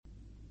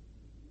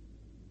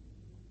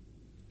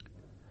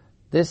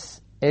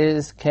This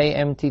is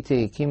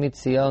KMTT, Ki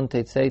Mitzion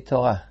Tetzei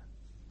Torah.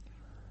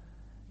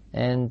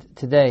 And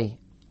today,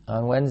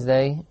 on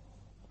Wednesday,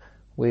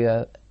 we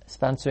are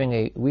sponsoring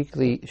a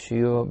weekly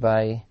shiur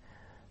by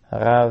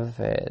Rav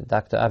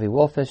Dr. Avi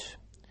Wolfish,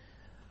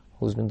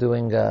 who's been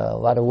doing a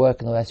lot of work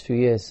in the last few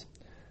years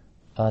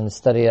on the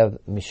study of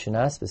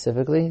Mishnah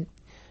specifically,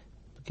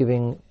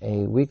 giving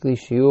a weekly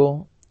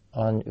shiur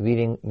on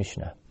reading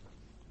Mishnah.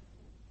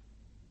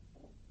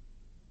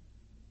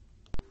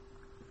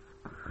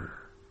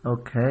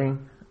 Okay,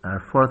 our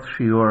fourth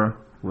shiur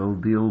will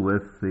deal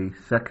with the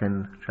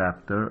second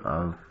chapter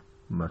of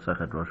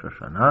Masechet Rosh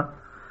Hashanah.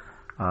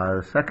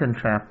 The second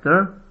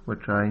chapter,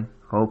 which I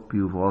hope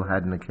you've all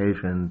had an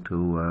occasion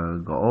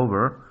to go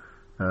over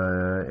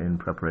in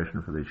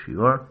preparation for the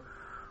shiur,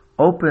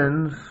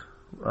 opens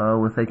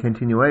with a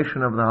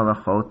continuation of the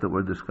halachot that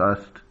were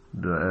discussed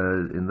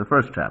in the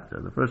first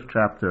chapter. The first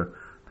chapter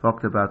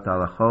talked about the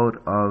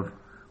halachot of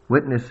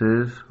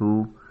witnesses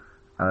who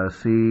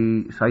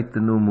sight the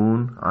new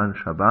moon on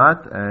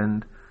Shabbat,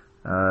 and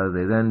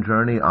they then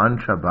journey on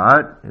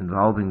Shabbat,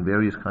 involving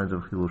various kinds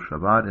of Chilul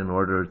Shabbat, in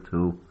order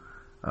to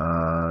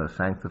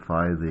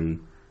sanctify the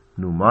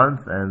new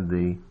month and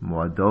the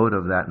Moadot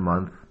of that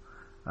month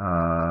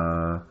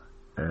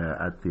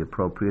at the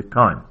appropriate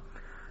time.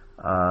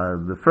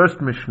 The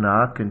first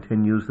Mishnah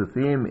continues the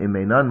theme,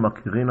 Imeinan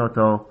makirin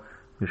oto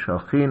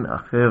mishalchin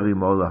acher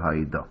imo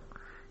lahaido.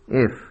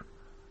 If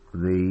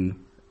the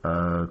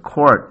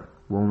court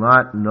will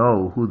not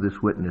know who this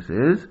witness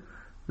is,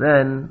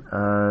 then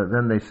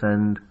they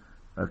send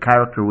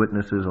character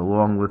witnesses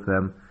along with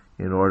them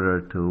in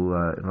order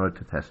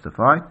to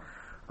testify.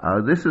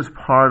 This is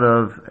part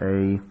of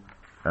a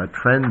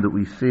trend that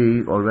we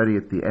see already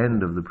at the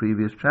end of the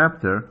previous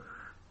chapter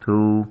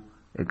to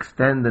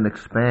extend and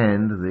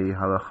expand the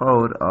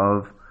halachot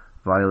of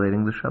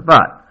violating the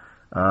Shabbat.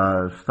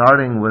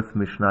 Starting with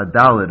Mishnah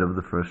Dalet of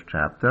the first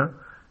chapter,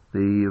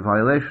 the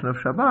violation of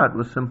Shabbat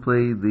was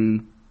simply the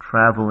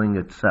traveling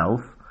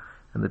itself,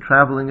 and the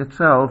traveling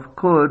itself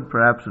could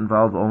perhaps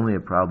involve only a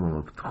problem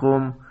of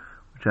tchum,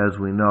 which, as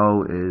we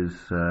know, is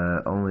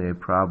only a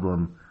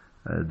problem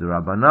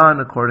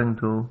d'Rabbanan according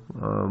to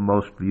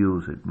most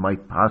views. It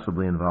might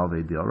possibly involve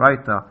a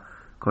d'oraita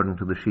according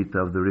to the Shita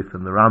of the Rif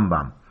and the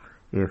Rambam.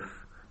 If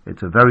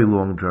it's a very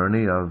long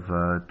journey of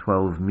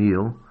 12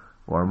 mil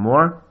or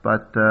more,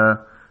 but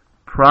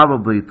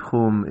probably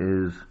tchum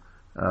is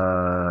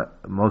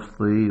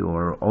mostly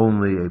or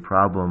only a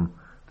problem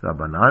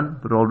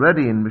Rabbanan, but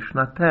already in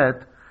Mishnah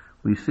Tet,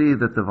 we see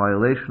that the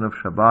violation of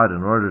Shabbat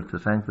in order to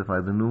sanctify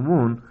the new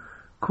moon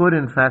could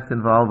in fact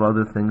involve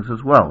other things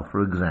as well.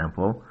 For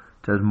example,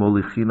 it says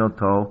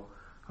Molichinoto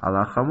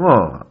ala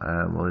chamor.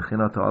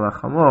 Molichinoto ala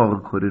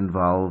chamor could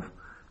involve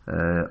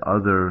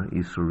other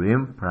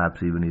Isurim,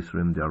 perhaps even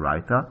Isurim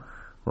d'oraita.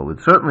 What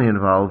would certainly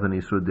involve an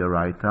Isur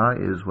d'oraita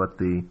is what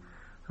the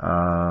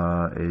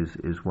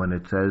is when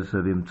it says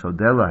Vim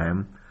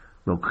tzodelahem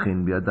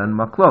lokchin biadan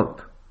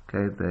maklot.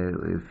 Okay,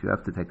 if you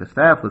have to take a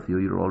staff with you,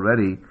 you're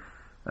already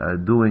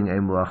doing a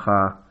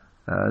melacha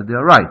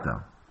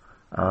d'oraita.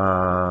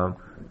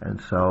 And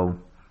so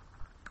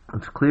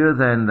it's clear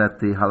then that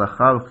the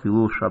halacha of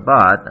Chilul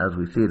Shabbat, as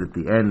we see it at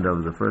the end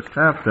of the first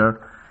chapter,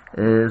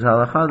 is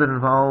halacha that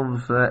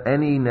involves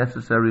any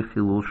necessary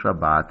Chilul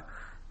Shabbat,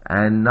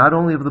 and not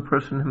only of the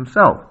person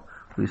himself.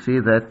 We see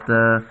that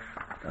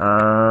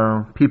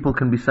people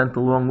can be sent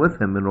along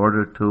with him in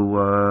order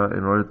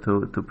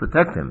to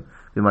protect him.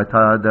 And all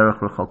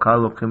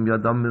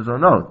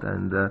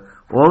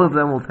of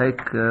them will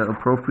take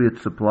appropriate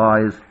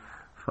supplies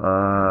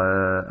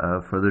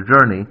for the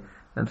journey.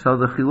 And so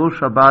the Chilul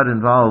Shabbat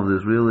involved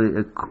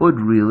could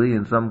really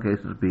in some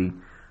cases be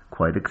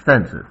quite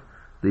extensive.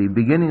 The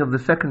beginning of the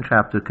second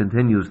chapter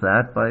continues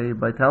that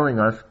by telling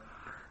us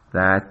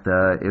that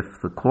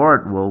if the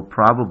court will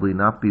probably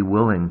not be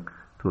willing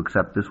to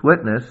accept this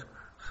witness,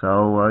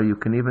 so you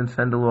can even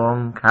send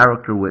along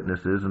character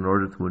witnesses in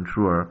order to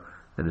ensure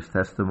that his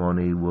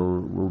testimony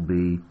will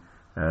be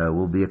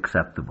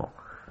acceptable.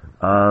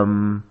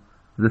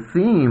 The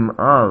theme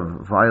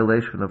of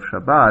violation of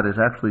Shabbat is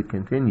actually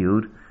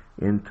continued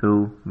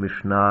into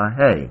Mishnah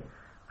Hay.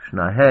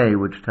 Mishnah Hay,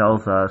 which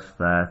tells us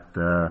that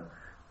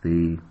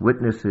the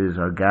witnesses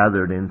are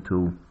gathered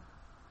into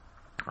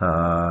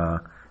a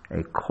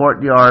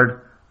courtyard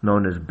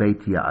known as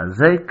Beit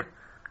Ya'azek,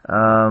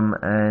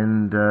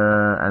 and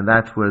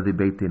that's where the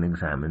Beit Din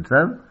examines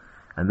them.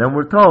 And then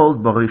we're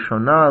told,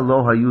 Barishona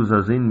lo hayu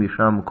zazin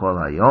misham kol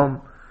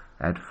hayom.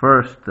 At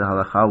first, the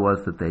halacha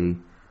was that they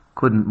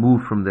couldn't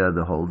move from there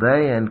the whole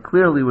day, and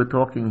clearly we're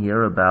talking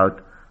here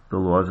about the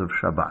laws of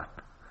Shabbat.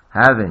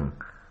 Having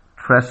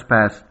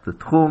trespassed the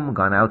tchum,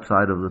 gone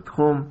outside of the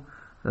tchum,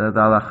 the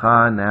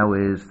halacha now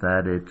is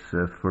that it's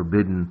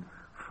forbidden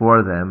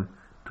for them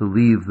to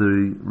leave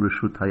the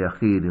Reshut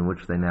HaYachid in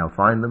which they now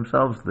find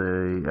themselves,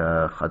 the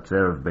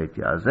Chatzer of Beit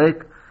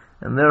Ya'azek,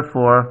 and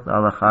therefore the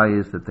halacha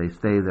is that they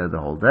stay there the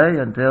whole day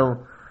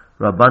until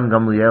Rabban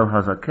Gamliel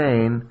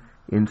Hazaken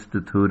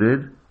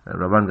instituted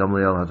Rabban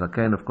Gamliel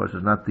Hazaken, of course,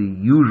 is not the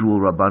usual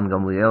Rabban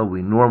Gamliel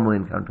we normally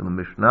encounter in the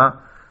Mishnah.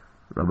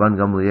 Rabban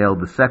Gamliel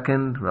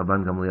II,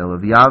 Rabban Gamliel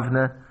of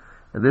Yavne.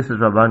 And this is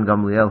Rabban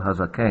Gamliel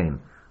Hazaken,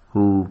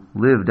 who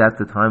lived at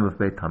the time of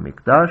Beit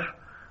HaMikdash,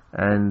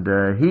 and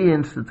he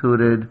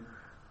instituted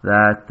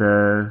that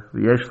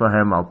V'yesh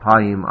lahem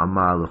alpayim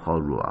amma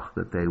l'chol ruach,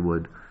 that they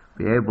would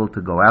be able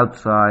to go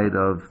outside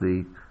of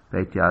the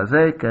Beit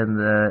Yazek, and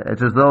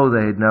it's as though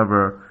they had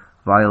never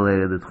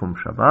violated the Tchum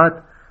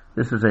Shabbat.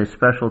 This is a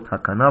special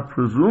takana,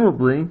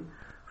 presumably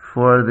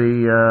for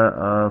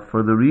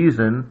the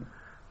reason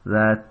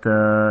that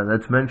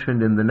that's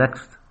mentioned in the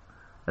next,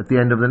 at the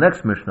end of the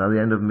next Mishnah, the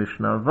end of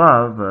Mishnah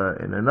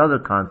Vav, in another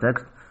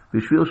context.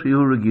 B'shvil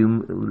sheyu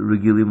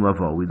regilim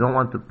lavo. We don't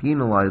want to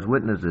penalize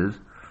witnesses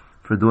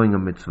for doing a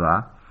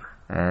mitzvah,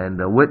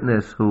 and a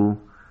witness who,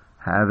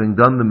 having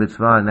done the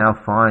mitzvah, now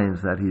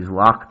finds that he's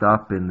locked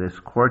up in this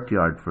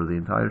courtyard for the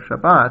entire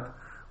Shabbat,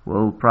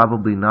 will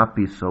probably not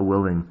be so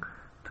willing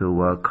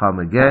to come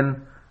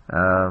again.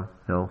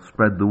 He'll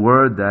spread the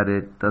word that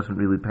it doesn't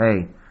really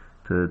pay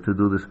to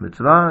do this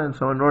mitzvah, and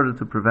so in order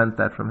to prevent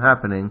that from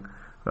happening,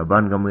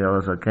 Rabban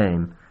Gamliel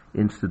Hazaken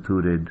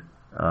instituted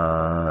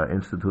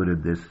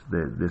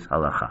this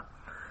halacha.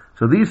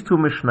 So these two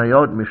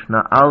Mishnayot,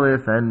 Mishnah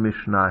Aleph and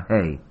Mishnah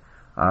Hey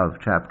of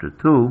chapter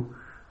 2,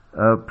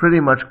 pretty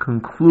much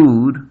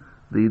conclude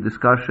the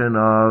discussion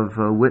of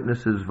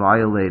witnesses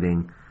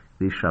violating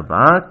the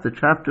Shabbat. The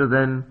chapter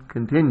then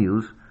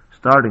continues,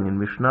 starting in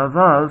Mishnah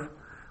Vav,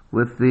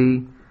 with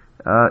the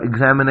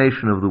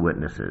examination of the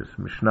witnesses.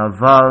 Mishnah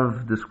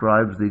Vav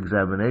describes the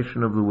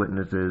examination of the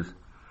witnesses.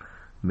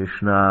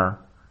 Mishnah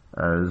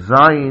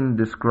Zayin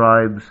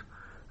describes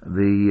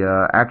the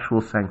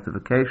actual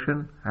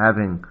sanctification,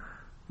 having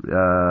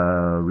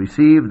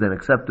received and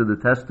accepted the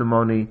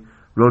testimony,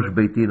 Rosh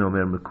Beit Din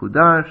Omer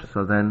Mekudash.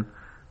 So then,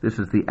 this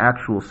is the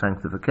actual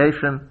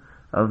sanctification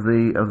of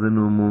the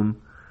new moon.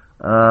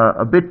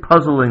 A bit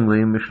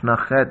puzzlingly, Mishnah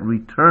Chet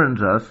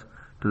returns us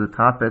to the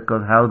topic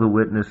of how the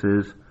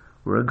witnesses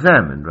were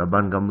examined.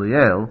 Rabban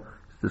Gamliel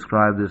is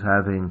described as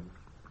having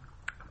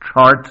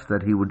charts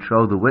that he would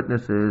show the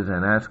witnesses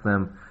and ask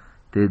them,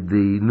 did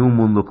the new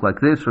moon look like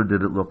this or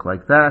did it look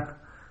like that?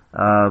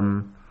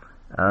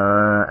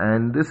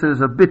 And this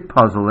is a bit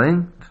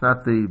puzzling. It's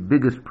not the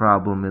biggest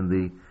problem in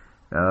the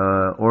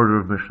order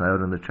of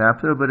Mishnayot in the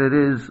chapter, but it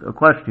is a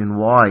question: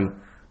 why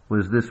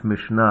was this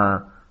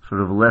Mishnah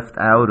sort of left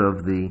out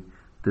of the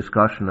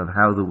discussion of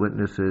how the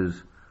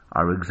witnesses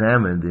are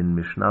examined in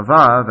Mishnah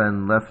Vav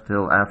and left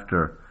till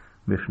after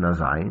Mishnah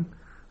Zayin?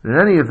 In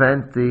any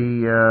event,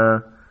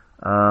 the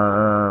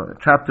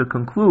chapter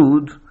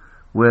concludes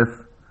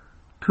with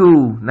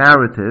two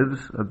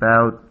narratives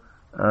about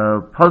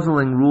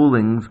puzzling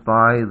rulings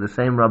by the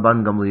same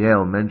Rabban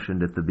Gamliel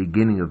mentioned at the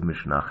beginning of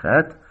Mishnah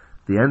Chet.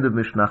 The end of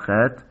Mishnah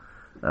Chet,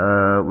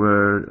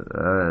 where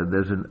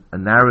there's a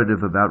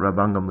narrative about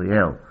Rabban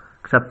Gamliel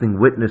accepting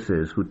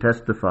witnesses who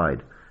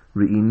testified,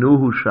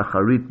 Ri'inuhu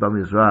shacharit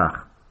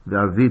b'mizrach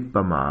v'arvit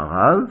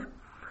b'ma'arav.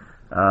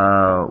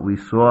 We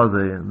saw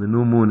the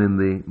new moon in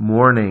the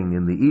morning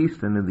in the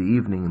east and in the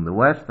evening in the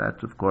west.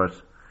 That's of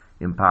course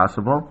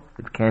impossible.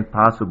 It can't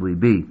possibly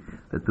be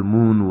that the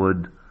moon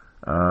would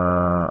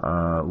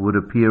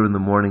appear in the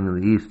morning in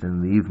the east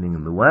and in the evening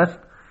in the west.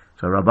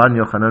 So Rabbi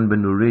Yochanan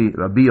ben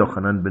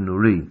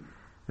Nuri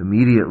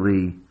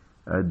immediately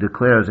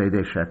declares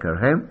Eidei Sheker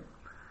Hem,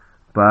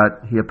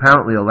 but he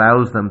apparently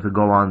allows them to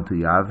go on to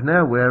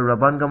Yavne, where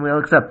Rabban Gamliel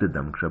accepted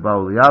them.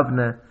 Kshabau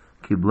Yavne,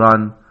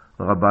 Kiblan,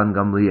 Rabban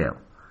Gamliel.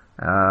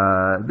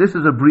 This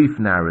is a brief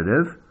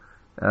narrative.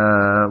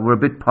 We're a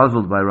bit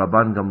puzzled by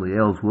Rabban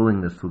Gamliel's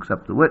willingness to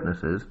accept the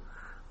witnesses,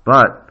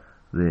 but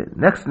the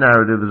next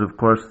narrative is, of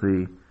course,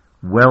 the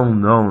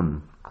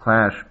well-known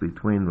clash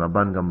between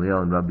Rabban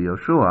Gamliel and Rabbi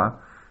Yoshua,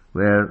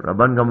 where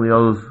Rabban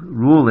Gamliel's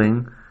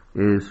ruling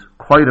is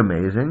quite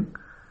amazing.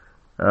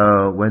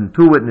 When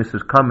two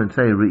witnesses come and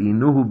say,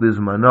 Ri'inuhu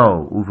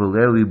bizmano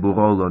uveleli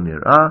buro lo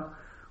nir'ah,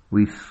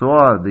 we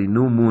saw the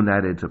new moon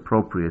at its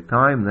appropriate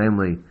time,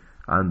 namely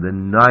on the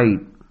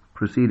night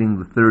preceding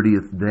the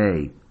 30th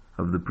day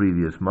of the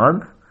previous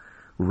month.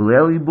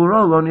 Uveleli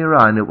buro lo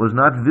nir'ah, and it was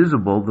not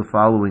visible the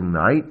following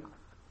night,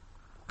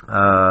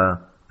 the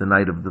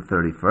night of the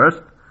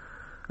 31st.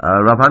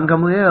 Rabban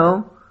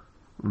Gamliel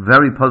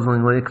very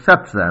puzzlingly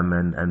accepts them,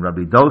 and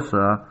Rabbi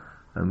Dosa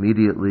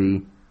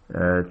immediately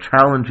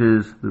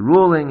challenges the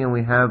ruling, and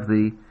we have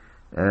a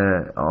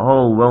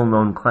whole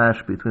well-known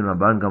clash between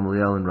Rabban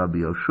Gamliel and Rabbi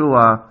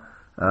Yoshua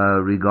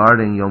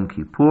regarding Yom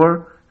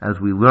Kippur. As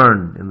we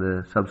learn in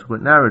the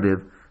subsequent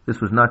narrative,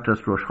 this was not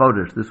just Rosh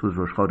Chodesh, this was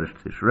Rosh Chodesh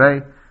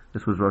Tishrei,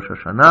 this was Rosh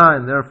Hashanah,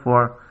 and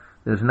therefore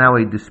there's now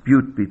a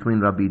dispute between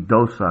Rabbi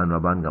Dosa and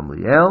Rabban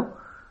Gamliel,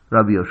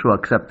 Rabbi Yoshua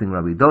accepting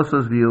Rabbi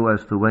Dosa's view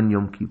as to when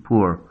Yom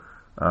Kippur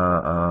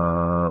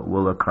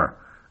will occur.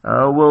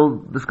 We'll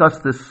discuss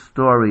this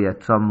story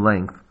at some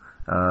length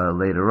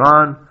later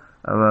on,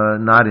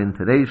 not in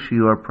today's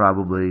shiur,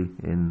 probably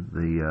in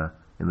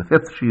the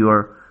fifth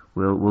shiur.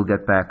 We'll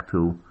get back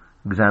to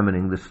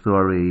examining the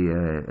story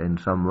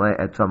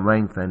at some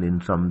length and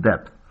in some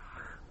depth.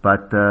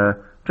 But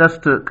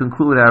just to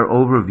conclude our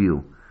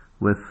overview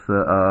with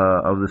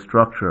of the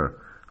structure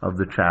of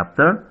the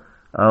chapter,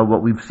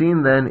 what we've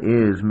seen then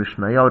is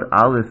Mishnayot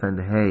Aleph and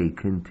Hey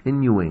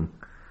continuing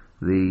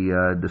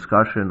the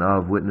discussion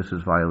of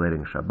witnesses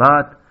violating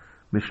Shabbat.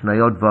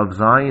 Mishnayot Vav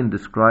Zayin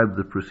describe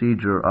the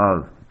procedure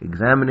of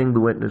examining the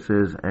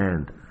witnesses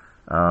and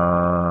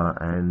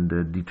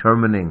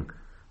determining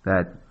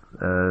that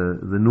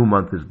the new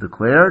month is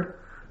declared.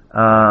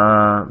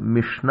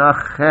 Mishnah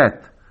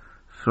Chet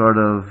sort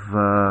of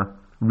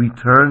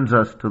returns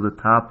us to the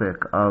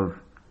topic of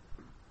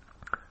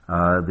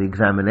the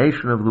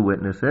examination of the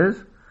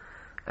witnesses,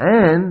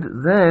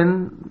 and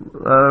then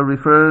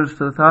refers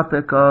to the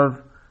topic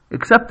of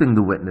accepting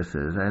the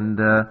witnesses. And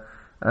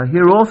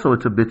here also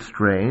it's a bit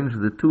strange.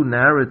 The two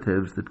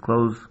narratives that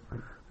close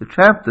the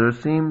chapter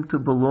seem to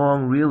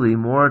belong really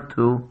more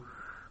to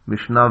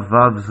Mishnah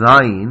Vav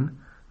Zayin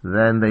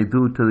than they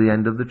do to the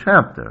end of the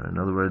chapter. In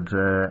other words,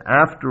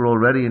 after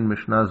already in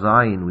Mishnah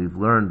Zayin we've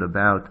learned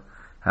about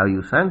how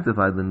you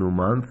sanctify the new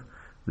month,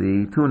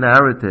 the two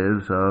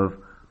narratives of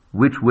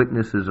which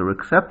witnesses are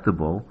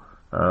acceptable,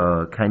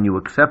 can you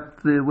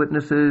accept the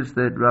witnesses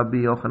that Rabbi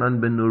Yochanan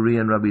ben Nuri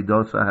and Rabbi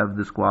Dosa have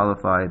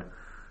disqualified,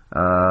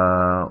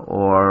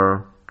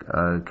 or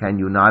can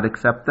you not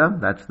accept them?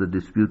 That's the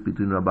dispute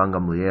between Rabban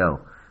Gamliel,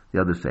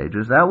 the other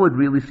sages. That would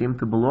really seem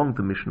to belong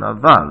to Mishnah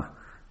Vav,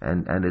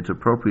 and its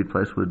appropriate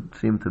place would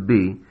seem to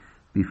be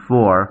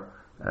before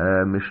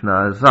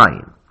Mishnah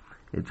Zayin.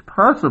 It's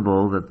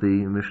possible that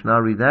the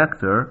Mishnah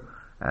redactor,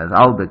 as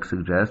Albeck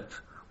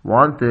suggests,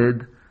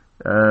 wanted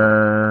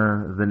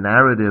the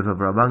narrative of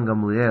Rabban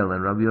Gamliel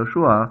and Rabbi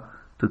Yoshua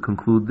to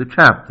conclude the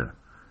chapter.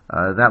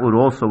 That would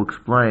also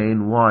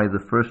explain why the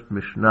first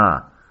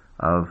Mishnah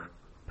of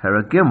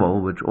Perek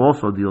Gimel, which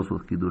also deals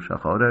with Kiddush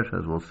HaChodesh,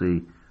 as we'll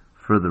see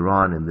further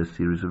on in this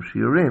series of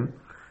Shiurim,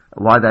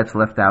 why that's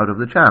left out of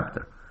the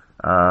chapter.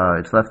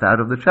 It's left out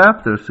of the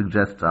chapter,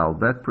 suggests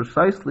Albeck,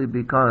 precisely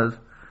because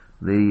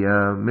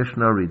the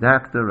Mishnah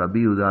redactor, Rabbi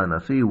Yehuda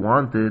Nasi,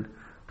 wanted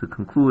to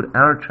conclude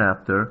our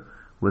chapter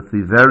with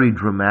the very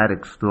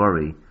dramatic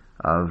story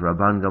of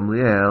Rabban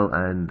Gamliel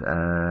and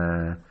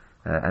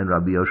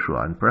Rabbi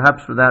Yoshua. And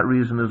perhaps for that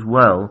reason as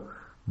well,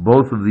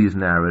 both of these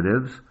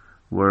narratives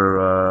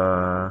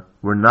were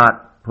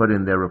not put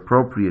in their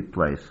appropriate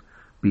place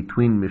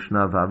between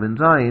Mishnah Vav and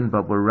Zayin,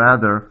 but were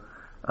rather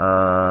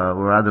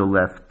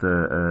left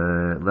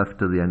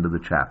to the end of the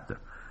chapter.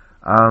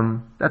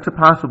 That's a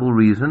possible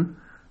reason.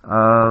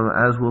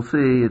 As we'll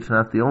see, it's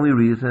not the only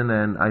reason,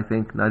 and I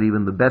think not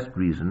even the best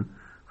reason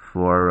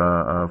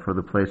for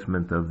the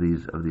placement of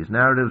these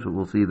narratives.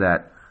 We'll see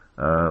that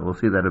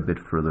a bit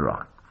further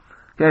on.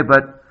 Okay,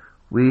 but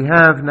we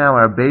have now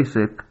our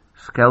basic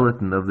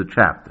skeleton of the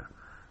chapter.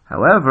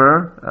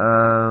 However,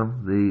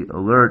 the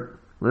alert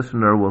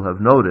listener will have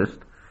noticed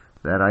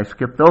that I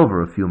skipped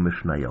over a few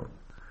Mishnayot.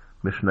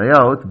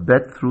 Mishnayot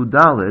Bet through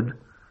Dalid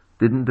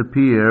didn't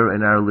appear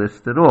in our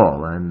list at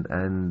all, and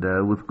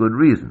with good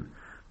reason.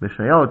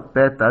 Mishnayot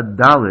Bet ad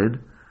Dalid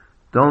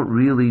don't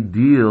really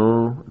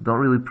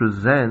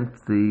present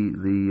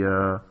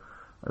the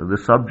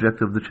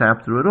subject of the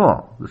chapter at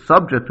all. The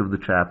subject of the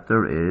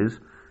chapter is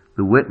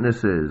the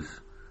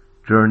witnesses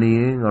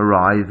journeying,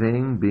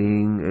 arriving,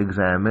 being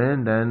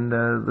examined, and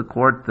the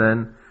court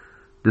then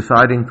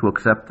deciding to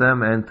accept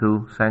them and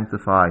to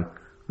sanctify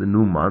the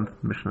new month.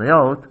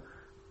 Mishnayot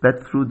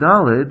Bet through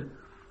Dalid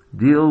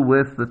deal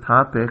with the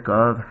topic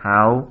of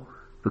how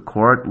the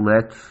court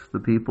lets the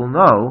people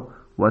know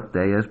what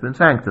day has been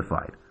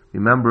sanctified.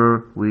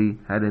 Remember, we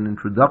had an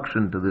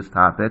introduction to this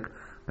topic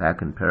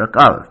back in Perek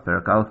Aleph.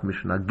 Perek Aleph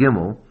Mishnah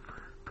Gimel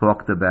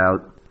talked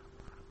about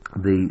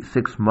the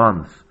 6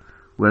 months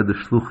where the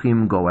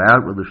shluchim go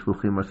out, where the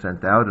shluchim are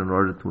sent out in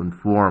order to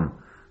inform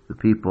the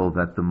people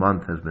that the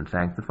month has been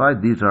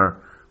sanctified. These are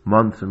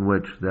months in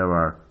which there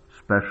are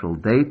special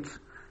dates,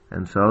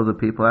 and so the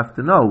people have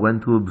to know when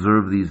to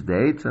observe these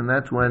dates, and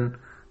that's when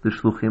the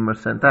shluchim are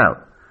sent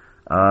out.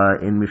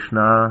 In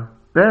Mishnah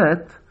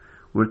Bet,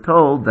 we're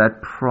told that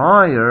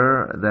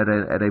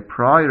at a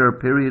prior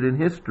period in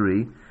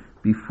history,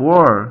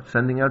 before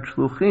sending out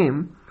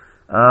shluchim,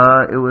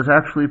 it was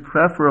actually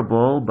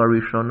preferable,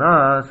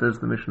 barishona, says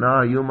the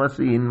Mishnah,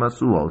 yumasin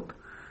masuot.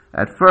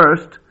 At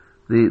first,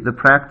 the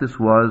practice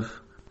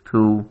was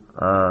to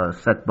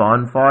set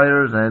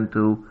bonfires and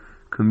to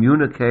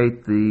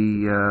communicate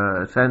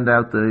send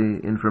out the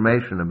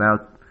information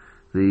about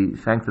the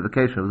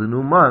sanctification of the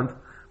new month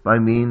by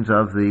means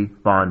of the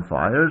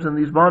bonfires, and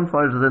these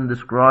bonfires are then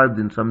described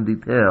in some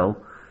detail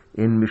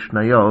in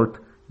Mishnayot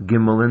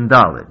Gimel and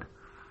Dalid.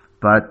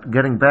 But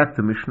getting back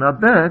to Mishnah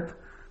Bet,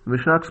 the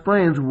Mishnah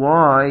explains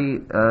why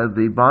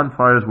the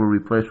bonfires were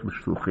replaced with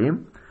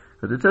shluchim,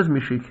 because it says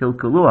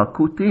Mishikilkalu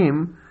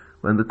Kutim,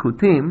 when the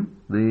Kutim,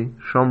 the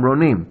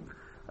Shomronim,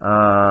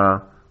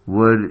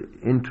 would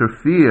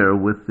interfere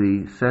with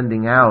the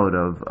sending out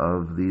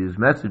of these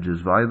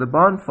messages via the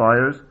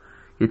bonfires,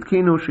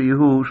 Itkinu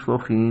sheyihu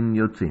shlochin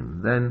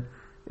yotzim. Then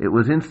it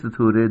was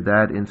instituted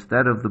that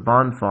instead of the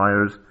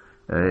bonfires,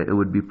 it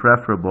would be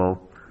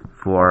preferable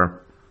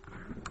for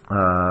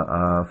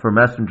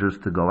messengers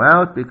to go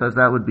out, because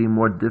that would be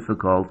more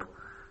difficult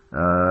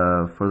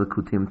for the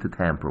Kutim to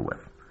tamper with.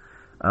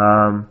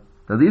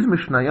 Now these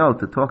Mishnayot,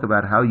 to talk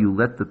about how you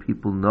let the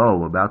people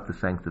know about the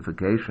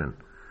sanctification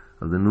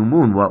of the new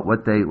moon,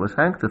 what day it was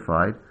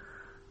sanctified,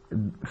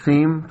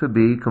 seem to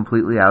be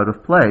completely out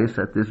of place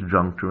at this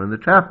juncture in the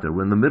chapter.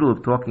 We're in the middle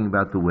of talking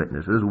about the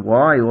witnesses.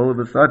 Why all of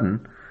a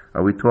sudden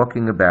are we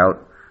talking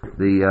about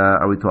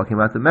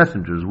the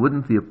messengers?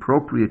 Wouldn't the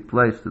appropriate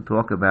place to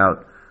talk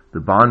about the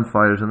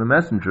bonfires and the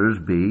messengers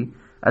be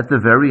at the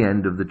very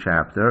end of the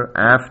chapter,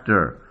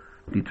 after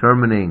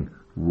determining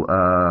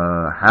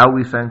how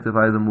we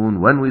sanctify the moon,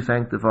 when we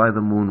sanctify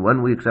the moon,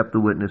 when we accept the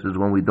witnesses,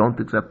 when we don't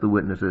accept the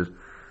witnesses?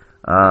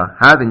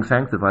 Having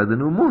sanctified the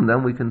new moon,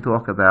 then we can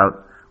talk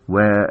about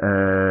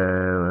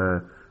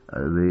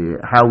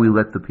how we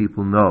let the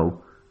people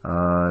know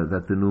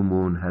that the new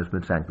moon has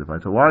been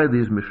sanctified. So why are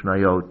these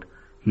Mishnayot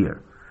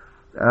here?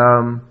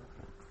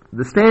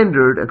 The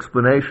standard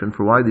explanation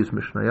for why these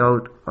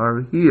Mishnayot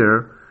are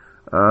here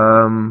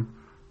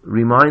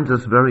reminds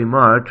us very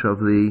much of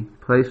the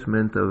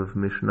placement of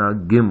Mishnah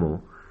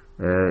Gimel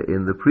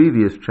in the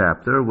previous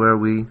chapter, where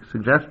we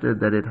suggested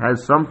that it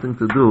has something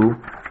to do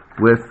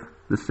with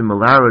the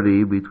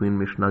similarity between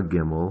Mishnah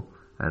Gimel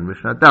and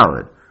Mishnah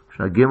Daled.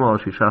 Mishnah Gimel al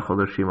Shisha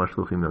Chodashim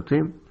Ashluchim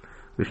Yotzim,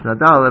 Mishnah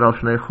Daled al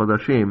Shnei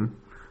Chodashim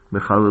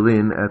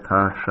Mechalelin et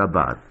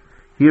HaShabbat.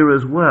 Here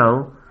as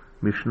well,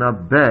 Mishnah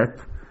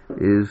Bet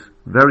is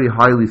very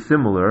highly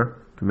similar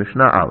to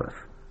Mishnah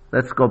Aleph.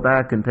 Let's go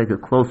back and take a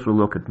closer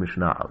look at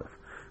Mishnah Aleph.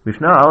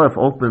 Mishnah Aleph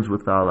opens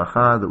with the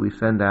halacha that we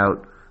send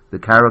out the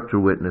character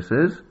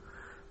witnesses,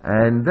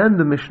 and then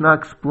the Mishnah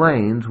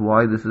explains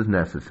why this is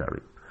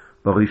necessary.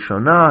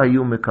 Barishona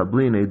hayu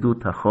mekablin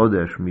edut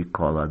hachodesh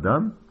mikol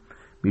adam,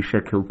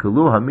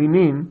 mishekilkelu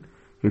haminin,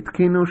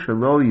 hitkinu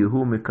shelo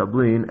yehu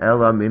mekablin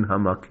ela min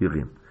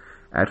hamakirim.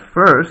 At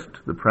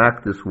first, the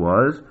practice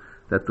was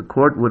that the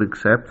court would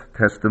accept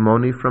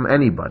testimony from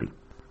anybody.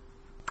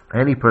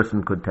 Any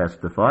person could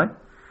testify,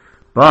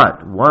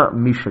 but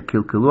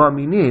mishekilkelu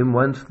haminim,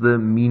 once the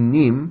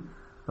minim,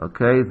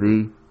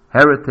 the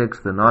heretics,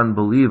 the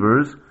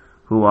non-believers,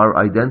 who are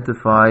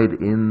identified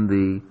in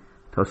the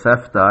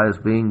Tosefta as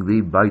being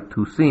the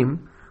Baitusim,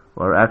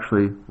 or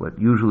actually what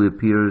usually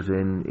appears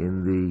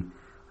in the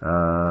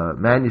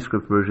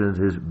manuscript versions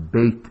is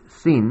Beit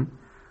Sin.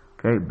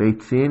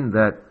 Beit Sin,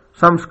 that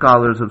some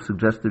scholars have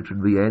suggested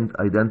should be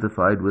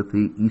identified with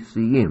the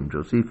Isiim.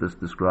 Josephus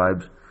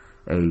describes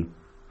a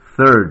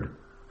third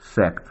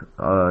sect.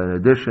 In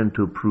addition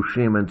to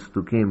Prushim and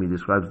Stukim, he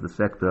describes the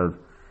sect of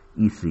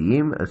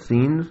Isiim,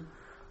 Essenes,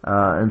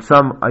 and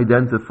some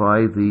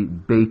identify the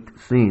Beit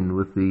Sin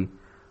with the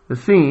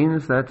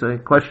Essenes. That's a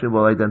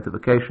questionable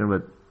identification,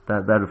 but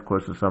that of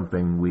course is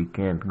something we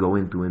can't go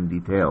into in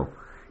detail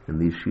in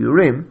these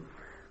shiurim.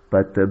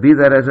 But be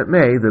that as it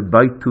may, the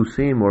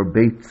Baitusim or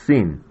Beit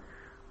Sin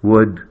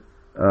would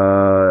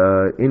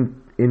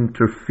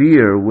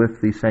interfere with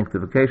the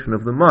sanctification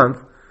of the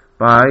month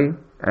by,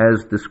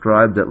 as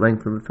described at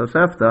length in the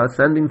Tosefta,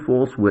 sending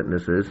false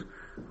witnesses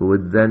who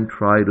would then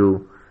try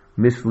to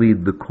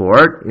mislead the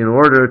court in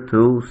order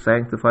to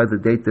sanctify the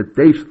date that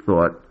they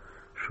thought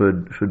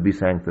should be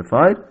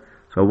sanctified.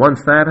 So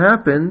once that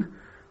happened,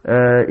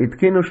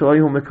 itkinu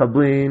shalayu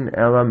mekablin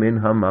ela min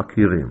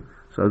hamakirim.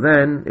 So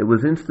then it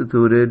was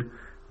instituted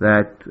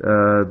that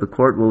the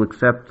court will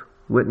accept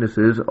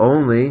witnesses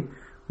only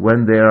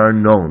when they are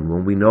known,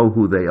 when we know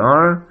who they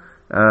are,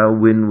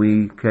 when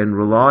we can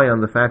rely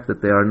on the fact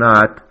that they are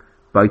not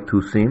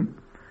baitusim.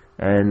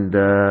 And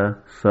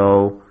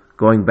so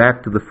going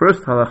back to the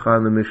first halacha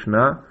in the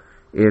Mishnah,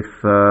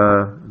 if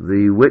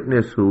the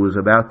witness who is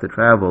about to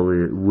travel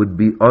would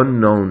be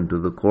unknown to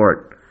the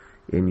court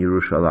in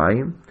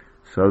Yerushalayim,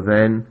 so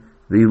then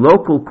the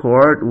local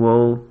court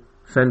will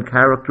send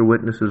character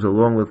witnesses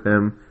along with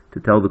him to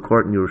tell the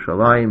court in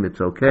Yerushalayim,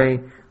 it's okay,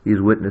 these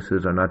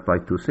witnesses are not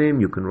baitusim,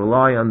 you can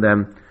rely on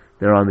them,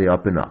 they're on the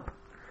up and up.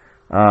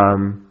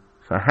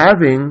 So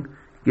having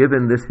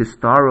given this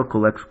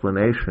historical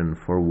explanation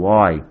for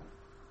why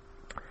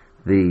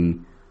the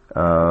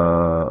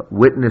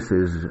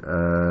witnesses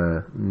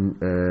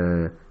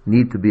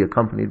need to be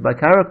accompanied by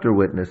character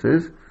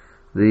witnesses,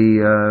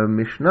 the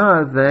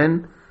Mishnah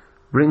then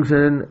brings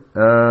in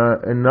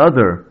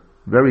another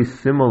very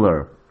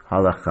similar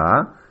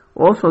halacha,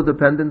 also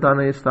dependent on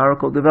a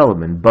historical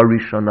development.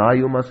 Barishana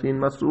yumasin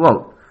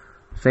masuot.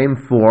 Same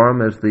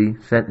form as the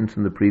sentence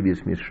in the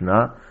previous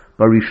Mishnah.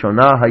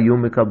 Barishana hayu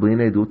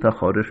mekablin edut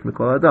hachodesh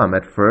mikol adam.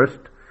 At first,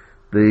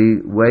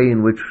 the way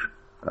in which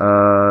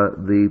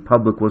the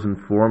public was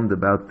informed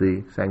about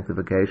the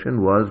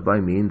sanctification was by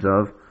means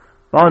of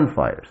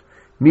bonfires.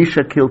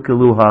 Misha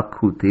kilkeluha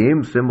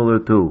kutim, similar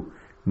to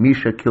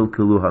Misha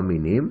kilkeluha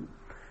minim.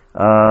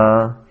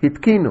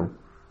 Hitkinu.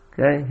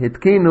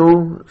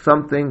 Hitkinu,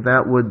 something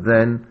that would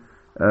then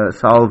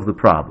solve the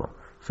problem.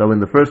 So in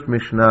the first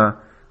Mishnah,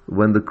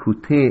 when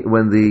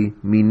the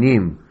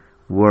minim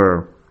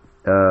were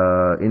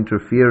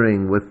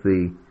interfering with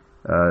the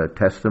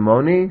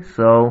testimony.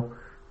 So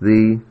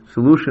the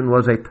solution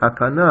was a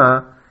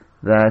takana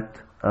that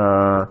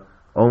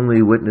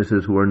only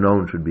witnesses who are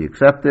known should be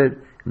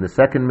accepted. In the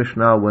second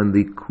Mishnah, when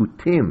the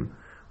kutim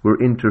were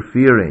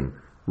interfering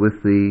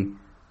with the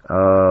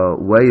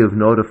way of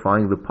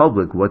notifying the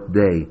public what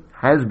day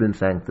has been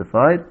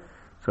sanctified,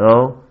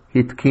 so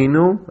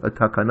hitkinu, a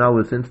takana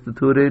was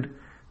instituted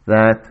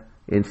that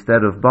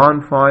instead of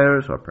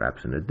bonfires, or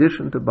perhaps in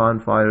addition to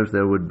bonfires,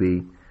 there would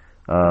be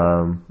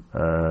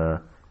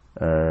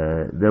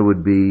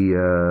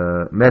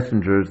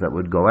messengers that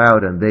would go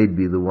out, and they'd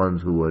be the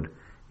ones who would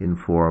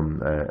inform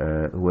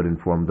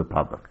the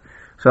public.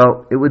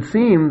 So it would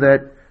seem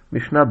that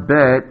Mishnah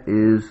Bet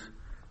is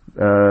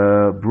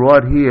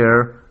brought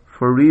here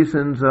for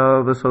reasons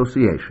of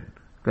association.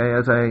 Okay,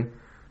 as I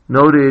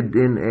noted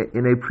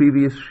in a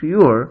previous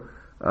shiur,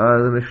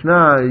 the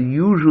Mishnah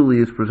usually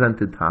is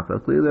presented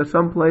topically. There are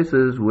some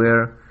places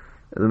where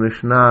the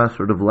Mishnah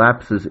sort of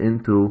lapses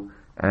into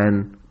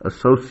an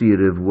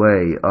associative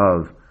way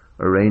of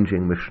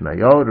arranging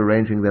Mishnayot,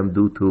 arranging them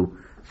due to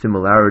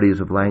similarities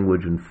of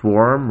language and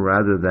form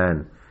rather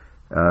than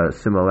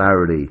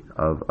similarity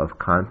of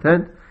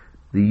content.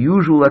 The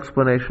usual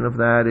explanation of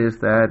that is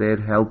that it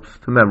helps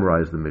to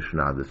memorize the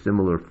Mishnah. The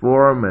similar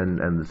form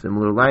and the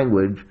similar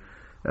language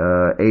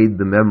aid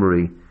the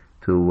memory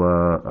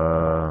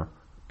to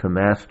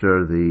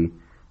master the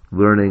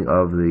learning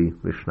of the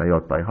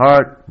Mishnayot by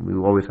heart. We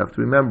always have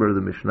to remember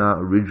the Mishnah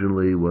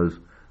originally was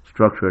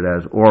structured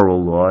as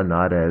oral law,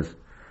 not as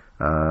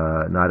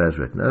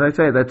written. As I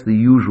say, that's the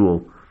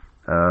usual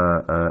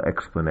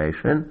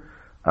explanation.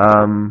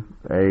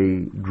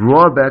 A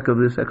drawback of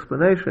this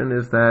explanation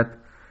is that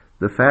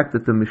the fact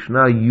that the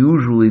Mishnah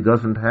usually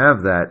doesn't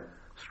have that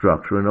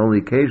structure and only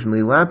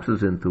occasionally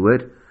lapses into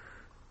it,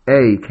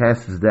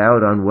 casts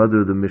doubt on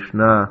whether the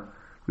Mishnah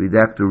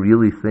redactor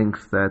really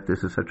thinks that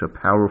this is such a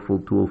powerful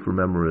tool for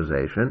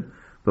memorization.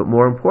 But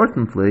more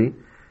importantly,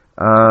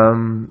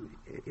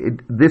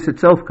 this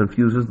itself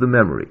confuses the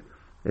memory.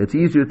 It's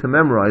easier to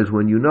memorize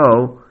when you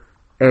know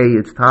A,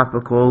 it's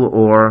topical,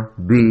 or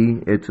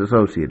B, it's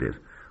associative.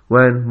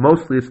 When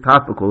mostly it's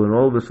topical and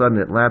all of a sudden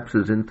it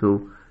lapses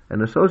into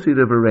an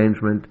associative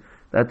arrangement,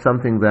 that's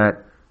something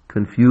that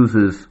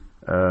confuses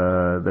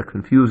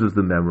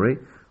the memory.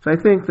 So I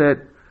think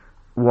that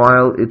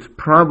while it's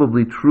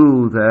probably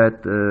true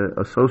that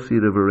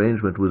associative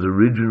arrangement was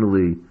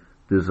originally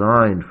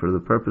designed for the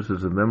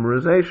purposes of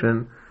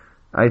memorization,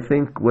 I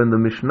think when the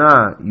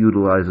Mishnah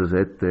utilizes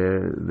it,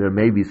 there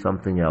may be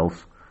something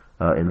else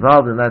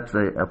involved, and that's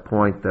a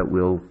point that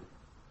we'll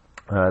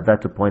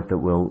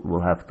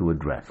have to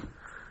address.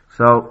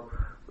 So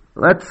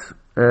let's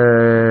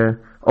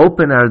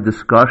open our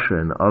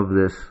discussion of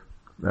this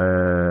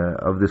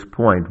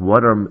point.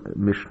 What are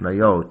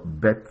Mishnayot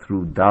Bet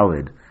through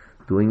Dalid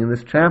doing in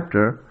this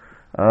chapter?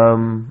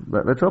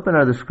 Let's open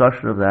our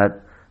discussion of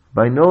that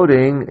by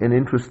noting an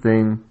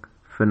interesting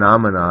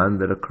phenomenon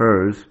that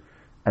occurs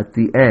at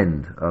the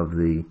end of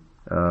the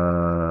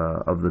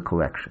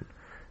collection.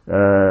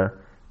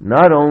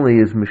 Not only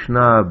is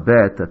Mishnah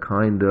Bet a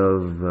kind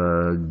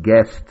of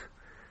guest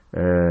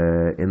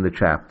in the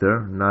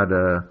chapter, not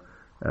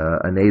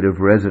a native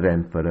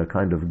resident, but a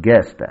kind of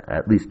guest,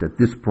 at least at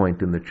this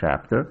point in the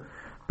chapter,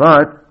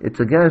 but it's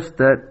a guest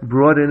that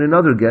brought in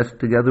another guest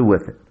together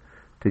with it.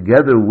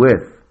 Together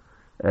with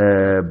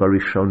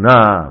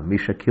Barishona,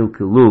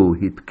 Mishakilkilu,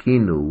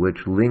 Hitkinu,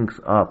 which links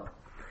up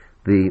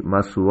the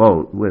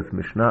Masuot with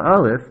Mishnah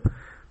Aleph,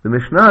 the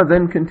Mishnah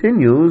then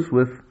continues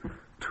with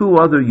two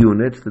other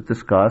units that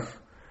discuss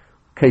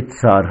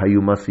Ketzad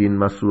Hayu Masin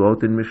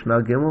Masuot in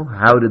Mishnah Gimel.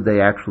 How did they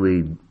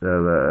actually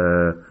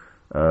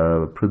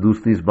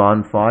produce these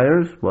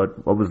bonfires?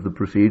 What was the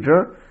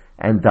procedure?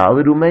 And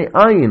Dalid Umei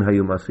Ayin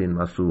Hayu Masin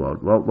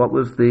Masuot. What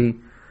was the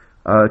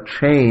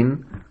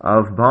chain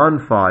of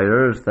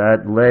bonfires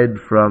that led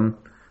from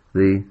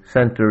the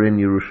center in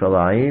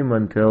Yerushalayim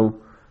until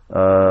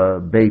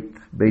Beit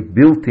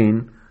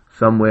Biltin,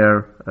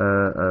 somewhere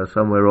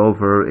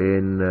over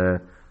in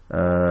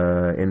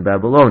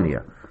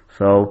Babylonia.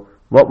 So,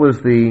 what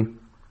was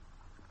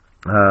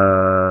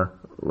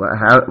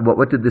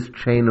what did this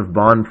chain of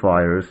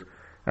bonfires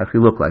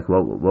actually look like?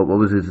 What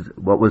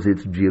was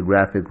its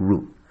geographic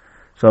route?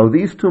 So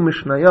these two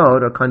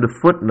Mishnayot are kind of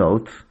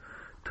footnotes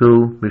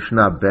to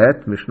Mishnah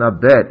Bet. Mishnah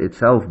Bet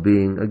itself,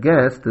 being a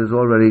guest, has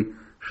already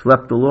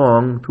schlepped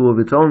along two of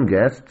its own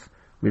guests,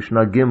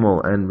 Mishnah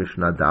Gimel and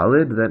Mishnah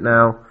Dalid, that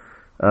now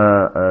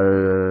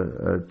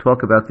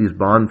talk about these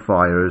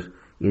bonfires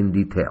in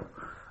detail.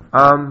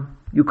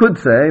 You could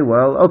say,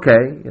 well,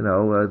 okay,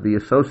 the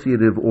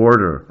associative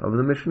order of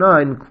the Mishnah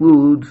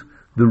includes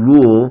the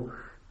rule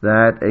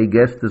that a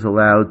guest is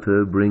allowed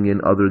to bring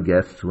in other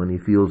guests when he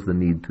feels the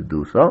need to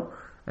do so,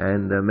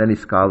 and many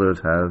scholars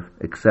have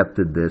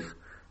accepted this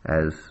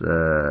as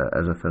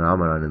a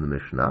phenomenon in the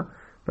Mishnah.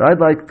 But I'd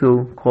like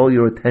to call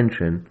your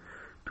attention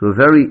to a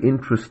very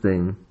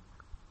interesting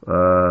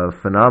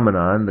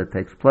phenomenon that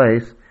takes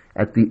place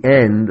at the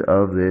end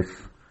of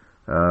this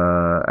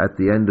at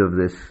the end of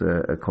this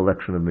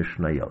collection of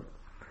Mishnayot.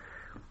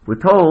 We're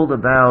told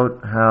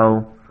about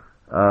how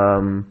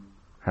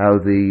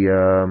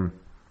the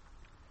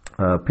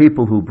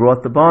people who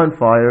brought the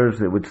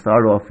bonfires, it would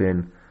start off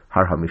in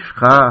Har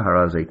HaMishcha,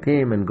 Har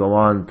HaZeitim, and go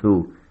on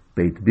to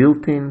Beit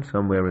Biltin,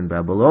 somewhere in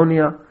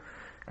Babylonia.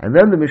 And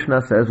then the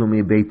Mishnah says,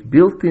 Umi Beit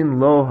Biltin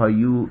lo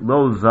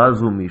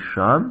zazu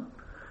misham,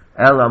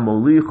 el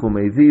amolichu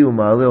meviu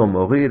ma'aleo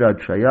morid ad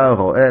shaya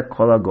ro'eh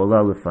kol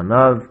hagola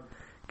lefanav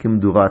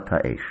kimdurat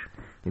ha'esh.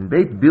 In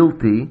Beit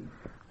Bilti,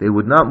 they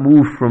would not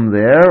move from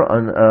there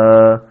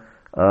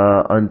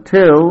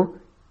until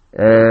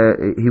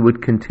he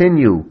would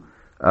continue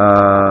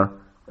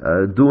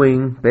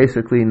doing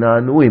basically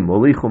na'anuim.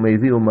 Molichu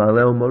meviu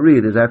ma'aleo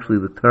morid is actually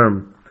the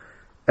term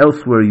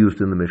elsewhere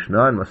used in the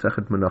Mishnah, in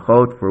Masechet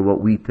Menachot, for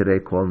what we today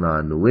call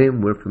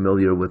Na'anuim. We're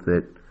familiar with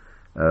it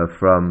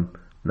from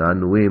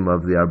Na'anuim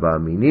of the Arba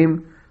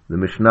Minim. The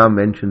Mishnah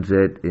mentions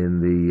it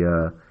in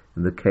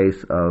the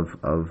case of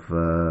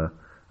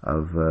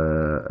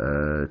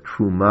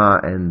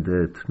Truma and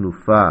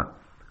Tnufa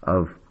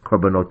of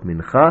Korbanot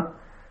Mincha,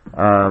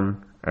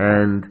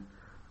 and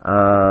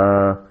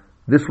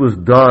this was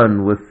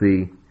done with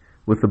the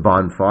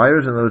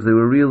bonfires. In other words, they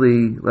were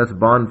really less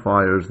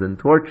bonfires than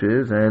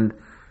torches, and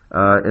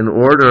in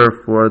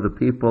order for the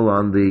people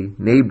on the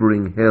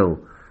neighboring hill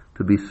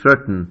to be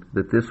certain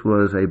that this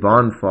was a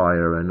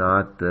bonfire and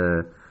not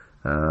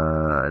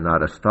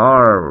a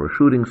star or a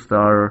shooting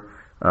star,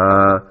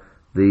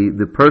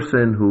 the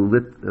person who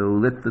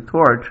lit the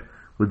torch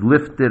would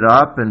lift it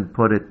up and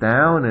put it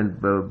down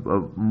and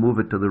move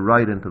it to the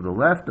right and to the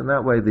left, and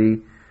that way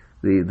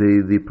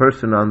the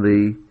person on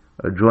the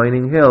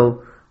adjoining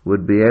hill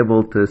would be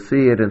able to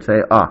see it and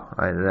say,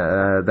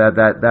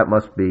 that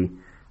must be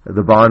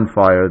the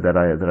bonfire that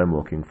I'm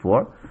looking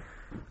for.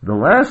 The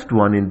last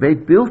one in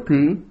Beit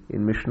Bilti,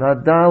 in Mishnah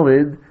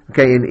Dalid,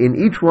 in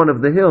each one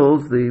of the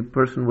hills, the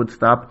person would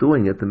stop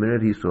doing it the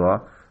minute he saw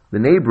the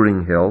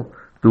neighboring hill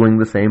doing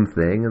the same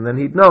thing, and then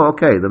he'd know,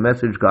 okay, the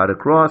message got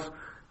across,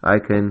 I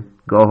can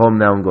go home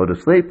now and go to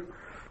sleep.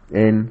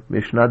 In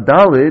Mishnah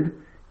Dalid,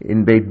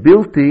 in Beit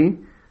Bilti,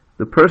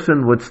 the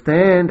person would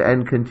stand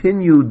and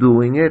continue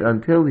doing it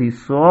until he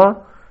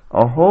saw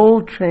a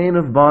whole chain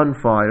of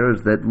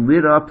bonfires that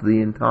lit up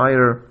the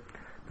entire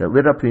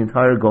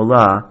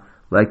Golah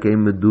like a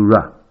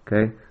medura,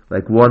 okay,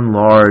 like one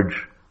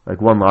large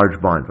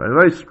bonfire. A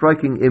very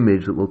striking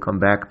image that we'll come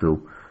back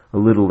to a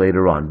little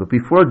later on. But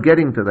before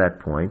getting to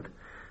that point,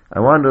 I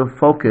want to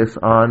focus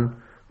on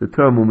the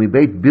term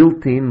umibeit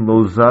biltin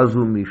lo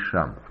zazu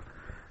misham.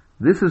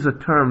 This is a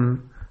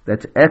term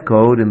that's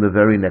echoed in the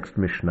very next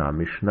Mishnah,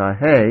 Mishnah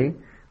Hey,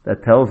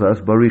 that tells us,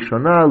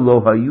 Barishona lo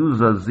hayu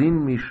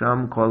zazin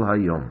misham kol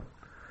hayom.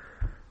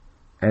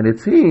 And it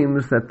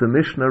seems that the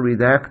Mishnah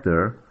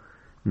redactor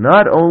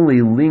not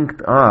only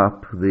linked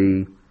up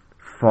the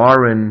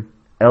foreign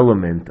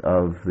element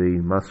of the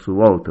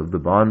masuot, of the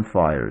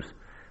bonfires,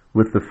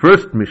 with the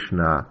first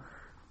Mishnah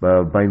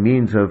by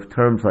means of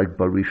terms like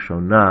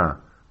Barishona,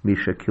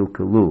 Misha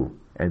Kilkalu,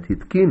 and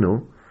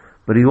Hitkinu,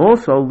 but he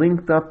also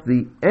linked up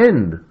the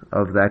end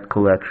of that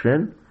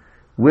collection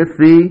with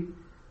the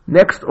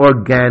next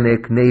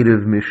organic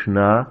native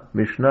Mishnah,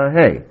 Mishnah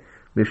Hey.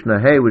 Mishnah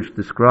Hey, which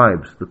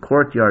describes the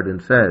courtyard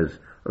and says,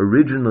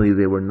 originally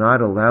they were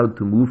not allowed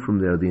to move from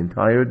there the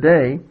entire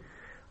day.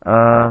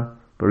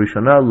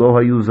 Barishana lo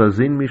hayu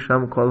zazin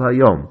misham kol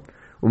hayom.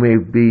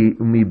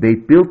 Umi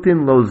beit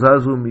biltin lo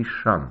zazu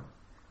misham.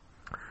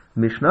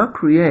 Mishnah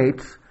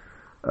creates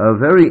a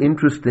very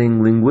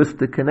interesting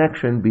linguistic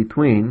connection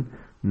between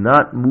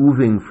not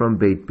moving from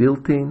Beit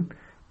Biltin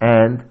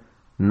and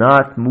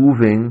not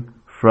moving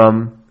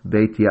from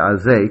Beit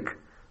Ya'azek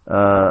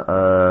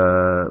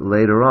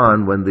later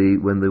on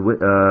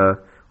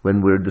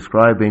when we're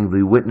describing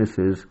the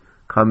witnesses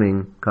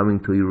coming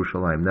to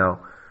Yerushalayim. Now,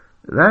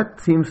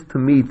 that seems to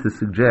me to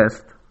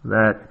suggest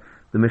that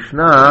the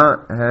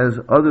Mishnah has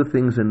other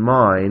things in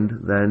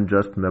mind than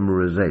just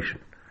memorization.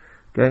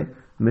 Okay?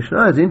 The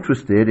Mishnah is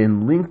interested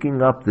in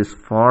linking up this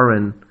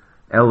foreign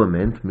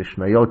element,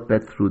 Mishnayot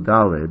Bet through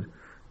Daled,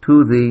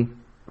 to the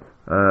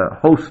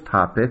host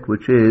topic,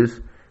 which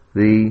is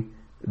the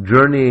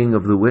journeying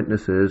of the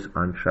witnesses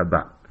on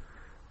Shabbat.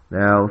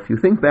 Now, if you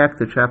think back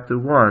to chapter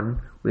 1,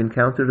 we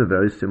encountered a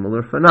very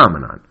similar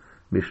phenomenon.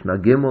 Mishnah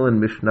Gimel and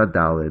Mishnah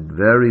Daled,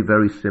 very,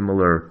 very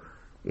similar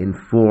in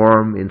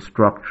form, in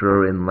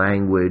structure, in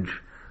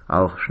language.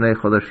 Al Shnei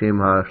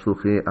Chodashim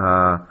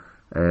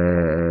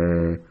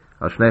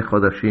Al Shnei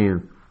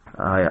Chodashim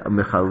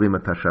Mechalim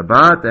et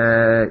HaShabbat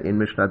in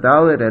Mishnah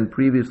Daled, and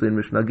previously in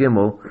Mishnah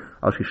Gimel,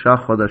 Al Shisha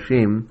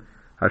Chodashim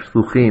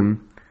Hashluchim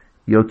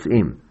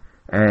Yotzim.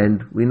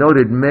 And we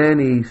noted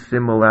many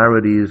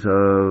similarities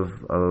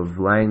of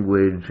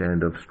language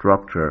and of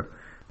structure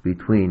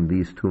between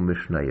these two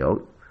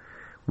Mishnayot.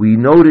 We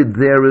noted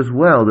there as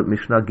well that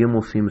Mishnah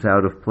Gimel seems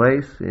out of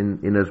place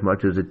in as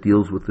much as it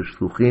deals with the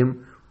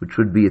Shluchim, which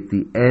should be at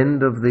the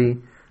end of the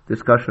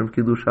discussion of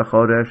Kiddush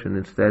HaChodesh, and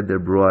instead they're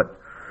brought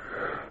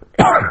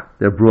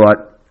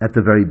at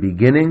the very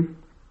beginning.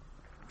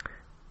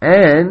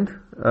 And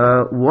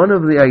one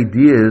of the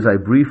ideas I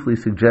briefly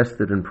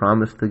suggested and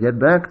promised to get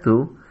back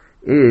to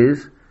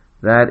is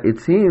that it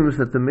seems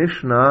that the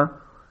Mishnah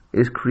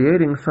is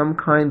creating some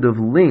kind of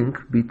link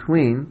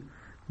between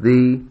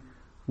the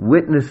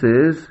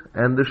witnesses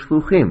and the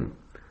shluchim.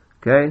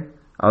 Okay?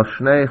 Al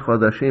shnei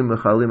chodashim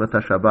mechalim et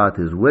Shabbat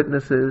is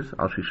witnesses.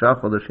 Al shisha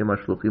chodashim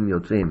ha-shluchim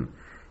yotzim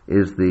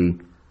is the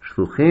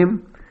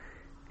shluchim.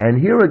 And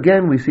here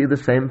again we see the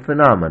same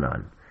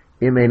phenomenon.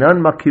 Im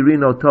einan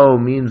makirin oto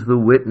means the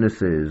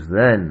witnesses.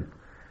 Then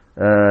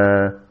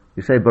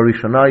you say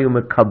Barishanayu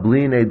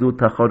mekablin edut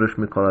hachodesh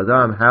mikol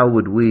adam. How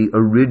would we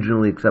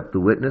originally accept the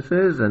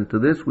witnesses? And to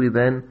this we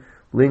then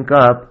link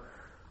up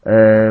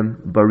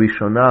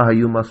Barishana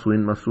hayu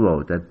masuin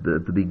masuot. At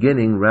the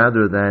beginning,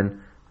 rather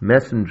than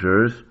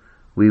messengers,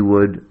 we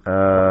would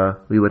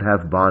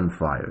have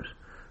bonfires.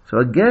 So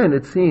again,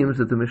 it seems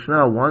that the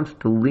Mishnah wants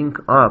to link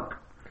up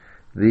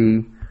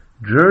the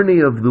journey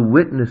of the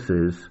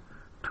witnesses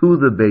to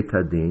the Beit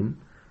Hadin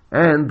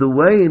and the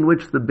way in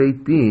which the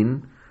Beit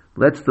Din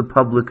lets the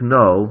public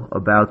know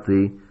about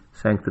the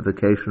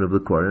sanctification of the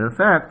court. And in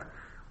fact,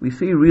 we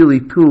see really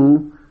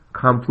two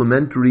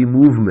complementary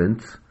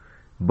movements,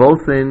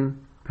 both in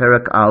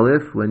Perek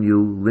Aleph, when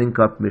you link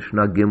up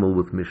Mishnah Gimel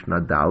with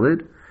Mishnah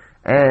Daled,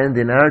 and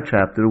in our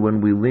chapter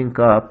when we link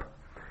up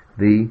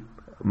the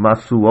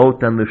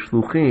Masuot and the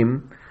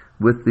Shluchim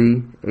with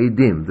the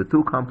Eidim. The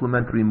two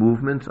complementary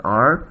movements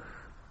are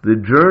the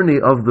journey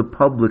of the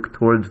public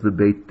towards the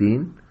Beit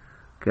Din,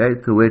 okay,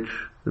 to which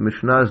the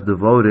Mishnah has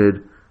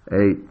devoted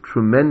a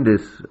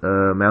tremendous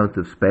amount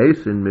of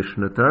space in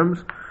Mishnah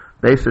terms,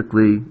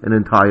 basically an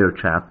entire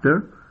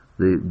chapter,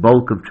 the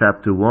bulk of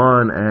chapter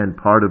 1 and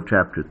part of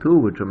chapter 2,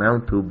 which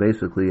amount to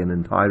basically an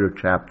entire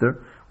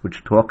chapter,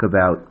 which talk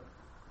about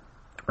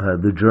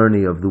the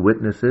journey of the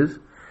witnesses,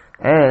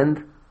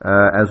 and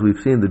as we've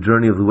seen, the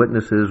journey of the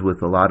witnesses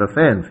with a lot of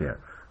fanfare,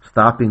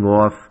 stopping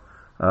off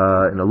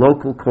in a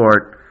local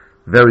court,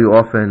 very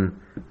often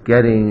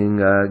getting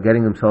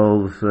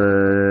themselves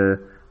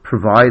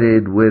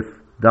provided with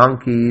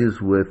donkeys,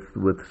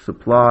 with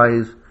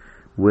supplies,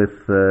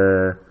 with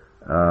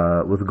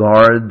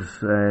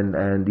guards,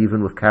 and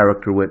even with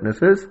character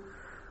witnesses.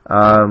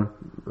 So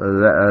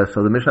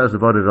the Mishnah has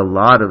devoted a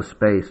lot of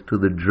space to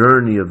the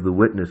journey of the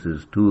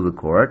witnesses to the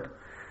court.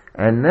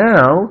 And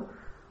now,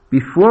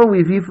 before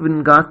we've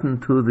even gotten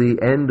to the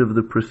end of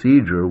the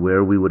procedure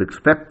where we would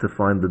expect to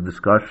find the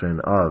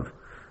discussion of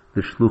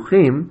the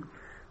shluchim,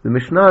 the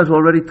Mishnah is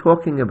already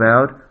talking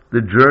about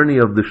the journey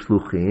of the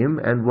shluchim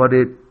and what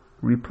it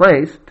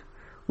replaced,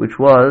 which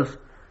was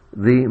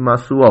the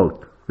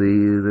masuot,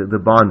 the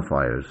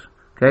bonfires.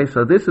 Okay,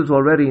 so this is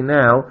already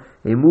now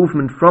a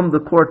movement from the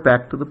court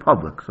back to the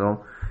public.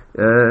 So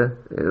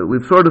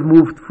we've sort of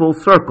moved full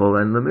circle,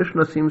 and the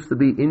Mishnah seems to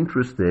be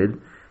interested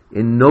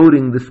in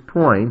noting this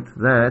point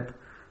that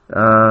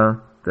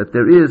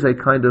there is a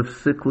kind of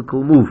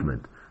cyclical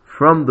movement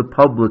from the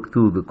public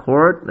to the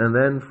court, and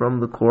then from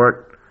the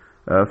court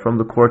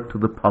to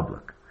the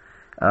public.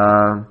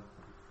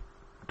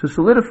 To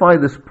solidify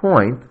this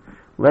point,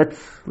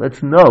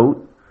 let's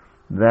note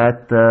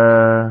that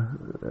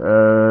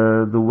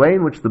the way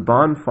in which the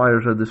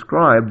bonfires are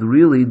described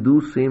really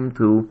do seem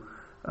to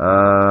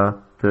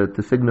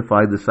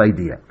signify this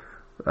idea.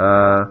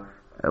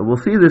 We'll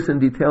see this in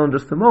detail in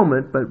just a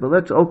moment, but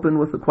let's open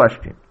with a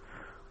question.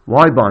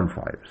 Why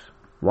bonfires?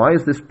 Why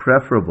is this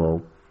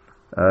preferable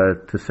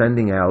to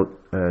sending out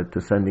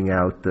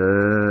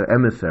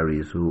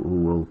emissaries who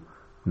will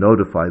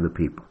notify the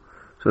people?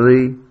 So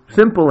the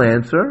simple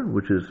answer,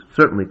 which is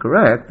certainly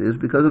correct, is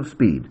because of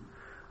speed.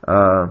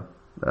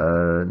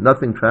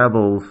 Nothing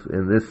travels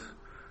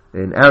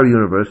in our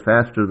universe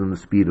faster than the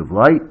speed of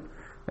light,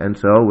 and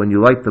so when you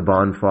light the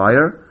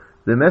bonfire,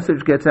 the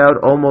message gets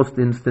out almost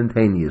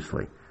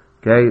instantaneously.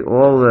 Okay,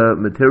 all the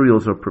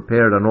materials are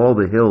prepared on all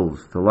the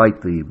hills to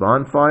light the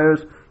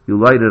bonfires. You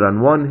light it on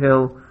one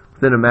hill,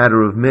 within a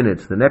matter of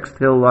minutes the next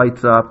hill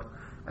lights up,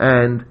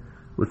 and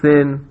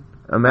within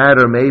a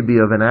matter maybe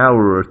of an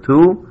hour or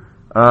two,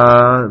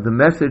 the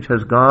message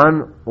has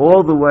gone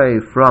all the way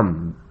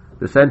from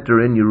the center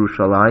in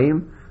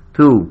Yerushalayim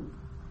to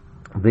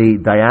the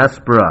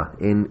diaspora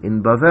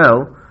in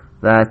Bavel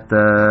that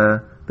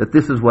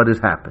this is what has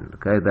happened.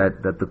 Okay,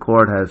 that the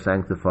court has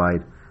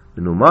sanctified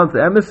the new month.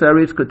 The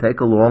emissaries could take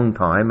a long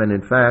time, and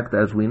in fact,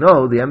 as we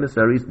know, the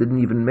emissaries didn't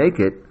even make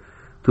it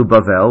to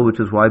Bavel, which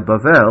is why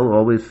Bavel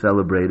always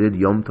celebrated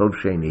Yom Tov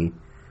Sheni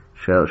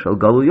Shel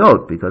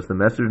Galuyot, because the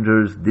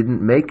messengers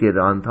didn't make it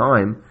on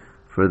time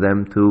for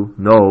them to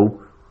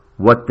know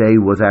what day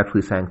was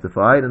actually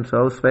sanctified, and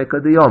so Sveika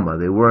Diyoma.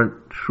 They weren't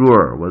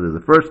sure whether the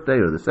first day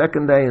or the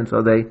second day, and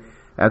so they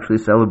actually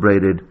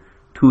celebrated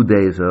 2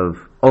 days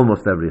of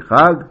almost every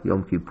Chag,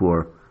 Yom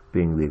Kippur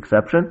being the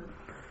exception.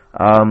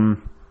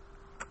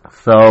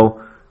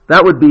 So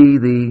that would be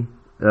the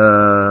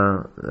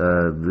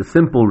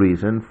simple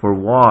reason for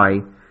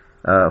why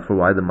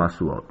the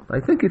Masuot. I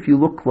think if you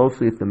look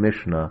closely at the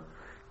Mishnah,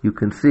 you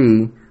can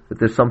see that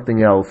there's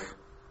something else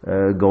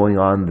going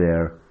on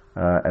there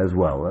as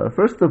well.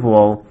 First of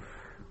all,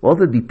 all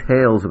the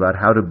details about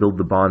how to build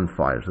the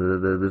bonfires.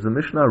 Does the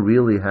Mishnah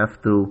really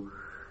have to,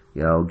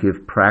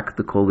 give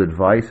practical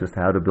advice as to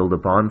how to build a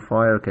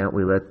bonfire? Can't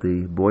we let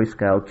the Boy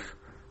Scouts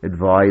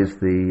advise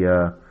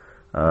the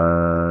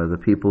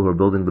people who are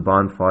building the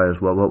bonfires?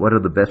 What are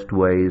the best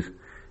ways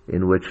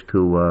in which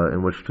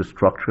to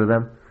structure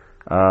them?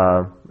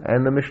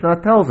 And the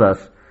Mishnah tells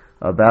us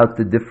about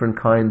the different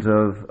kinds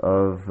of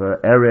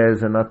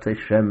erez and atzei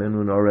shemen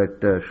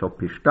unoret shel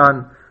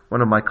pishtan.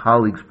 One of my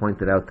colleagues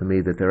pointed out to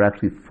me that there are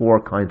actually 4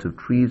 kinds of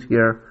trees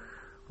here,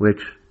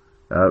 which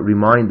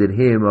reminded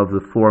him of the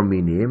 4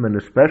 minim, and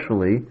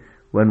especially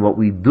when what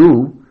we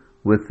do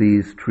with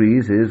these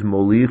trees is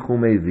molichu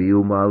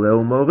meviu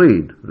maleu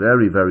morid.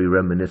 Very, very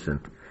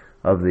reminiscent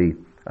of the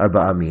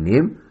arba'a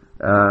minim.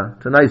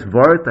 It's a nice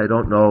vart. I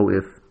don't know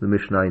if the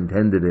Mishnah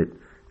intended it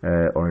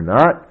or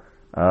not.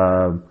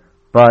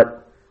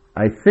 But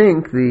I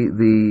think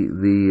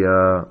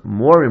the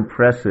more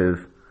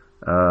impressive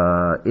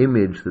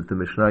image that the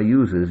Mishnah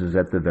uses is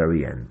at the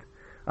very end.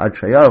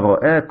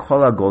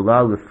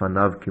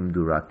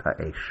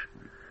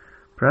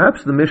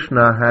 Perhaps the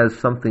Mishnah has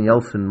something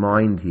else in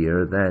mind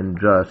here than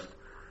just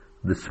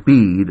the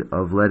speed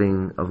of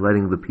letting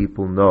the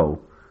people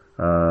know,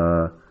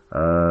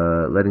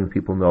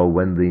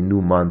 when the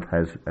new month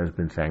has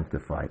been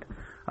sanctified.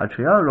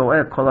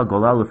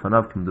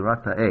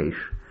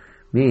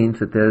 Means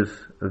that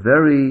there's a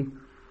very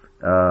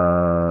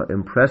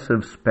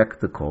impressive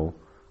spectacle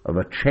of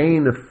a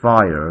chain of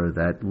fire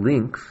that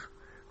links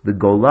the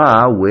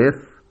Golah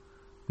with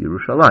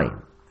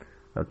Yerushalayim.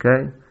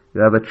 Okay?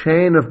 You have a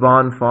chain of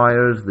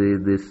bonfires.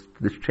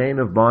 This chain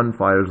of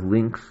bonfires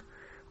links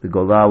the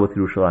Golah with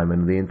Yerushalayim,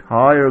 and the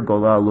entire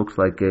Golah looks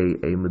like a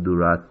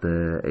Medurat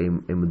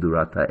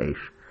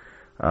Ha'esh.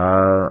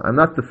 I'm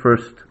not the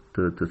first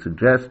to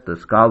suggest. The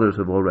scholars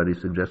have already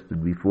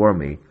suggested before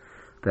me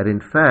that in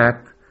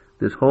fact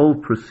this whole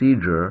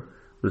procedure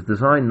was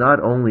designed not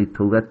only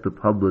to let the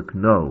public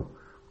know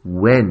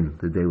when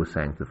the day was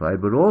sanctified,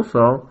 but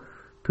also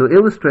to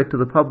illustrate to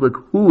the public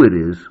who it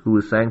is who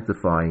is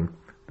sanctifying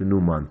the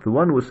new month. The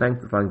one who is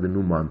sanctifying the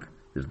new month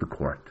is the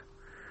court.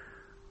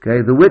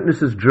 Okay, the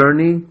witnesses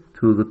journey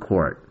to the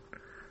court.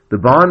 The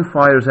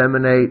bonfires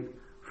emanate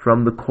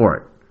from the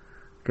court.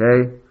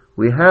 Okay,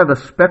 we have a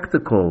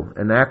spectacle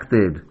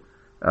enacted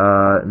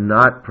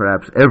not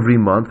perhaps every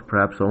month,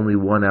 perhaps only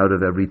 1 out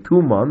of every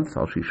 2 months.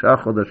 Perhaps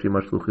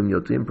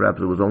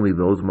it was only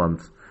those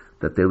months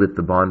that they lit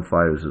the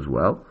bonfires as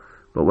well.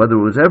 But whether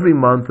it was every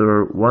month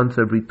or once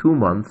every 2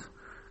 months,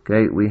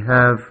 okay, we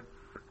have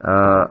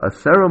a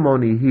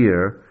ceremony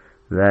here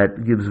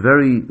that gives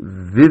very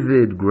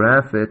vivid,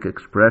 graphic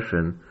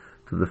expression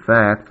to the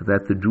fact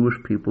that the Jewish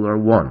people are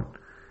one.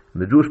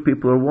 And the Jewish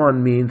people are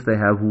one means they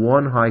have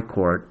one high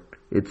court.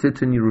 It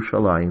sits in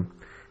Yerushalayim.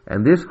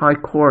 And this high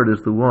court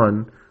is the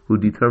one who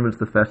determines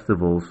the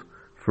festivals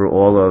for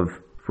all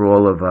of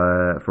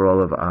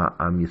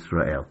Am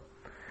Yisrael.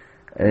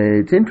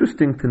 It's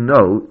interesting to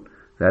note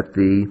that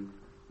the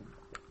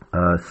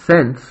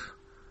sense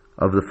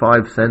of the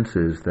 5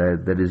 senses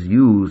that is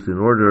used in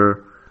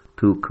order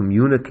to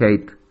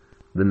communicate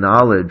the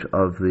knowledge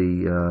of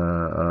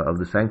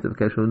the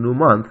sanctification of the new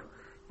month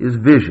is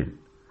vision.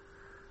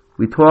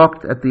 We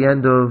talked at the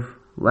end of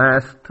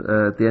last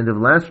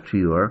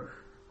shiur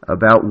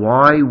about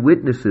why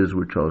witnesses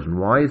were chosen.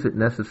 Why is it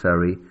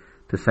necessary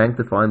to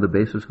sanctify on the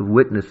basis of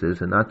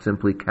witnesses and not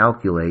simply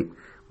calculate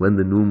when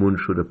the new moon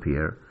should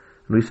appear?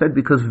 And we said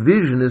because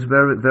vision is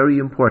very, very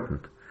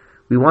important.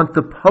 We want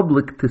the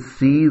public to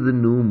see the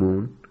new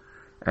moon,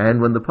 and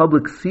when the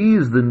public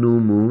sees the new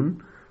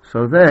moon,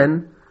 so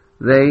then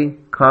they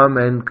come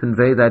and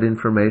convey that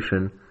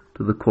information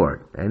to the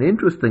court. And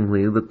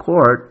interestingly, the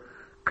court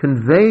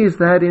conveys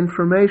that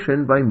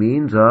information by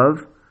means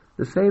of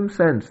the same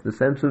sense, the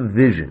sense of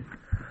vision.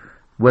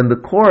 When the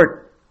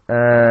court,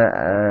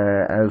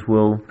 as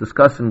we'll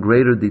discuss in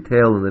greater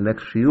detail in the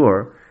next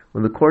shiur,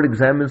 when the court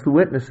examines the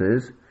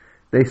witnesses,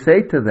 they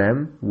say to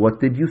them, what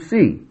did you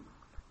see?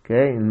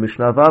 Okay, in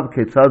Mishnah Vav,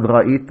 Ketzad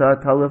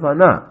Ra'ita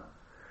Talevana.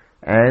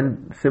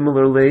 And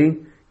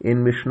similarly,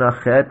 in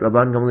Mishnah Chet,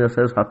 Rabban Gamliel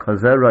says,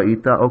 HaKazeh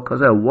Ra'ita O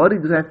Kazeh. What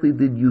exactly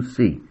did you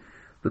see?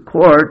 The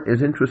court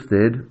is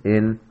interested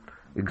in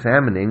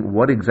examining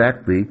what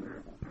exactly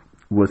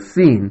was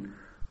seen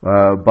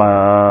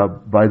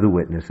by the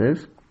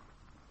witnesses.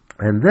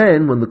 And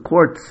then, when the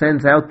court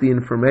sends out the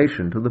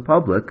information to the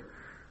public,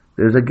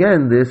 there's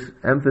again this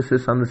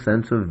emphasis on the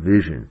sense of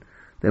vision.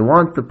 They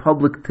want the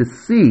public to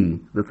see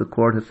that the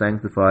court has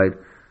sanctified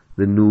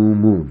the new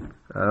moon.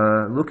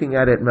 Looking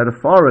at it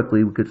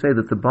metaphorically, we could say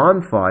that the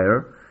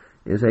bonfire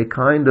is a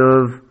kind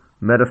of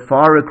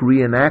metaphoric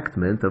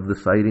reenactment of the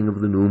sighting of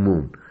the new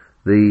moon.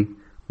 The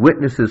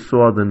witnesses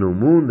saw the new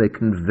moon, they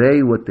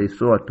convey what they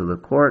saw to the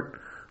court.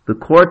 The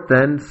court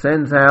then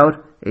sends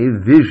out a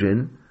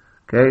vision,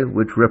 okay,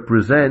 which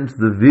represents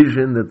the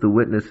vision that the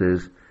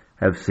witnesses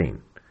have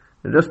seen.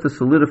 And just to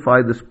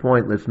solidify this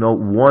point, let's note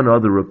one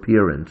other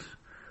appearance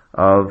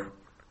of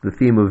the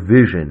theme of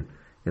vision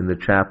in the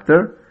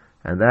chapter,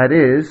 and that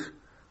is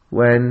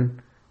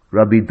when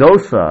Rabbi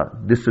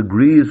Dosa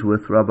disagrees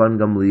with Rabban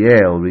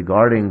Gamliel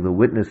regarding the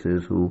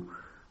witnesses who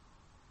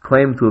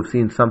claim to have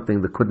seen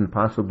something that couldn't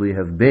possibly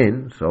have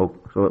been, so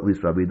at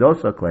least Rabbi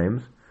Dosa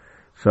claims.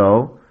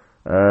 So,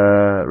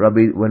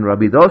 when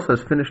Rabbi Dosa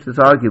has finished his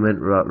argument,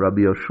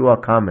 Rabbi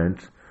Yoshua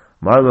comments,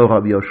 Marlo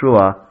Rabbi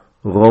Yoshua,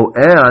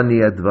 Ro'eh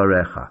ani et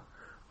dvarecha.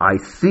 I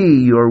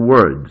see your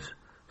words,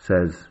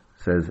 says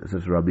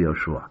Rabbi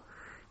Yoshua.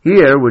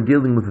 Here we're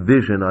dealing with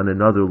vision on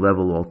another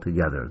level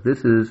altogether.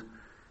 This is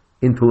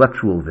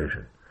intellectual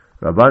vision.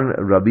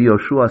 Rabbi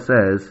Yoshua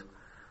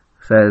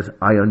says,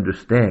 I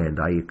understand,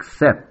 I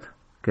accept.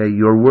 Okay,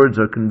 your words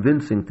are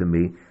convincing to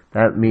me.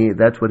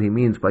 That's what he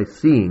means by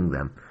seeing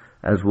them,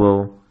 as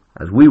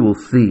we will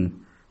see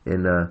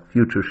in a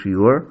future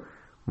shiur.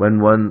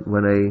 When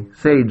a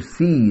sage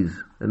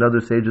sees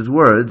another sage's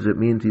words, it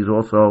means he's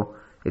also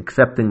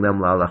accepting them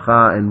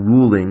la'alacha and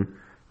ruling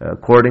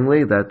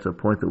accordingly. That's a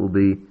point that will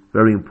be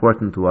very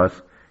important to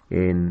us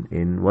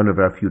in one of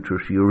our future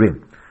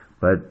shiurim.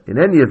 But in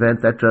any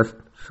event, that just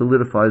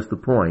solidifies the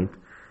point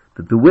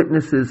that the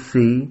witnesses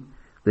see,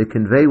 they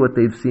convey what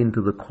they've seen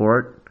to the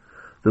court.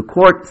 The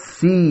court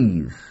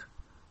sees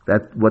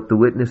that what the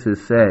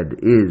witnesses said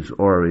is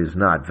or is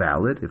not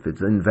valid. If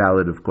it's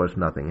invalid, of course,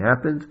 nothing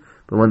happens.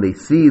 But when they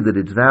see that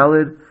it's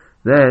valid,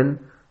 then,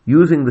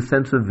 using the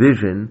sense of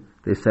vision,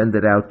 they send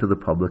it out to the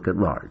public at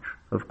large.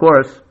 Of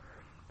course,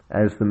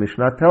 as the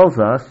Mishnah tells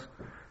us,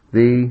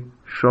 the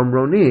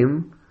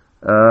Shomronim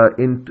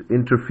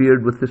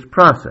interfered with this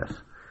process.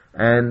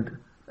 And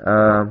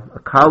a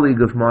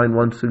colleague of mine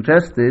once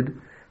suggested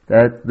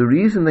that the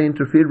reason they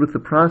interfered with the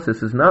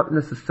process is not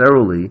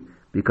necessarily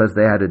because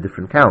they had a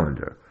different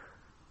calendar.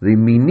 The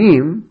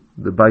Minim,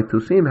 the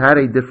Baitusim, had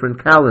a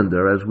different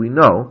calendar, as we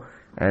know,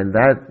 and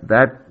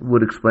that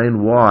would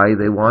explain why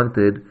they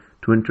wanted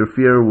to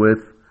interfere with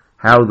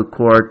how the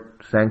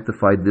court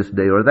sanctified this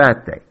day or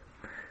that day.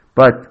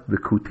 But the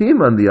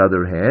Kutim, on the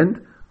other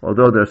hand,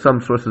 although there are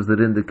some sources that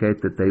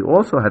indicate that they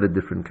also had a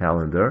different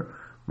calendar,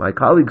 my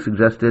colleague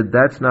suggested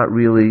that's not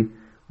really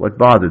what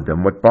bothered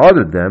them. What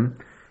bothered them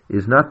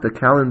is not the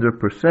calendar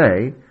per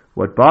se.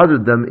 What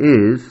bothered them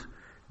is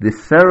the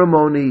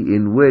ceremony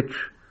in which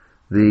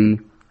the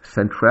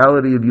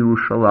centrality of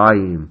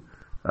Yerushalayim,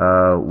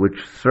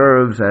 which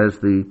serves as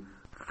the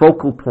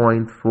focal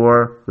point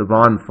for the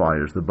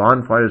bonfires. The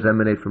bonfires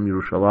emanate from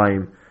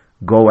Yerushalayim,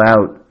 go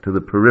out to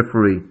the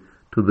periphery,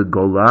 to the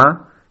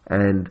Golah,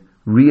 and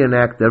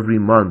reenact every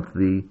month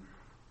the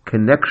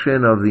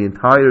connection of the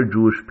entire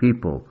Jewish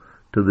people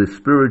to the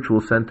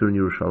spiritual center in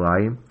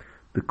Yerushalayim.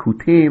 The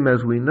Kutim,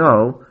 as we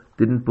know,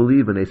 didn't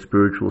believe in a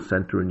spiritual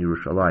center in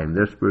Yerushalayim.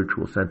 Their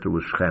spiritual center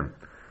was Shechem.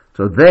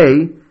 So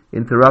they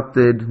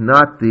interrupted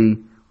not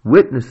the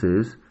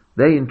witnesses,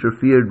 they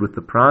interfered with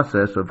the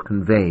process of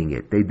conveying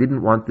it. They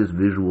didn't want this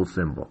visual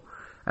symbol.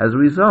 As a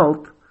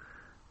result,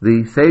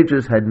 the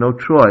sages had no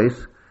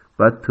choice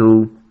but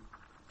to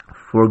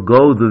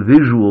forego the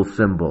visual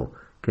symbol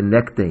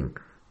connecting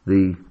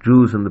the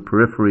Jews in the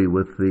periphery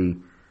with the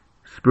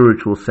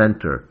spiritual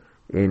center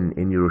in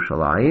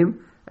Yerushalayim,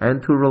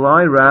 and to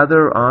rely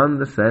rather on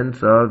the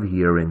sense of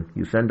hearing.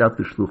 You send out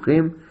the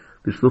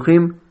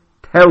shluchim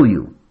tell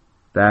you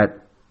that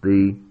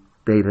the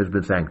date has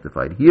been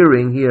sanctified.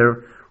 Hearing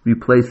here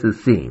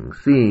replaces seeing.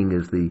 Seeing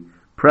is the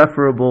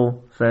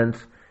preferable sense.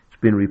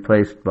 It's been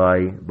replaced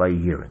by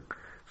hearing.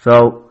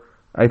 So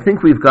I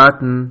think we've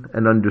gotten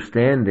an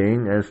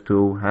understanding as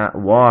to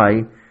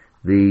why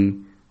the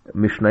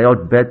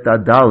Mishnayot Bet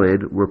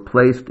Dalid were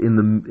placed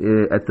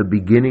at the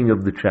beginning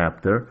of the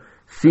chapter,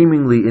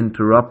 seemingly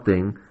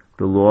interrupting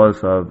the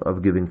laws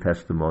of giving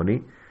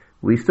testimony.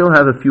 We still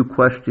have a few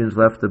questions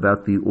left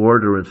about the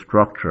order and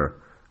structure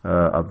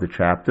of the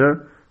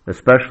chapter,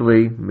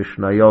 especially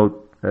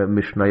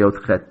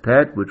Mishnayot Chet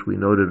Tet, which we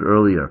noted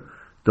earlier,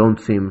 don't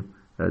seem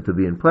to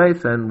be in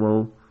place, and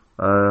we'll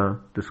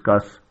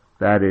discuss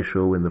that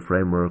issue in the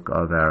framework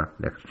of our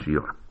next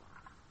shiur.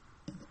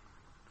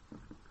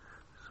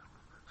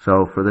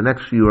 So for the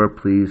next shiur,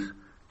 please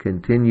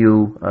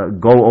continue,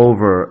 go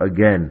over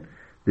again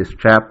this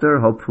chapter.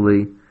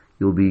 Hopefully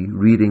you'll be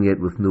reading it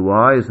with new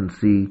eyes and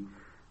see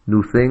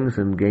new things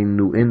and gain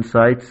new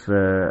insights as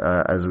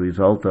a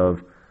result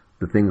of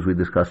the things we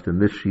discussed in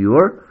this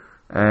shiur,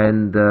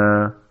 and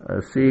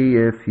see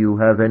if you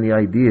have any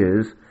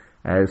ideas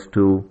as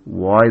to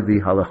why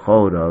the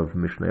halachot of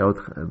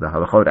Mishnayot, the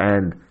halachot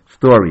and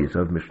stories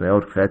of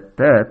Mishnayot Chet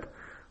Tet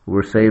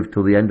were saved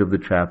till the end of the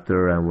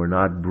chapter and were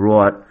not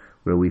brought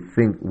where we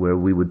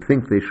would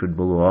think they should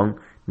belong,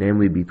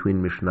 namely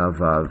between Mishnah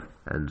Vav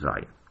and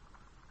Zayin.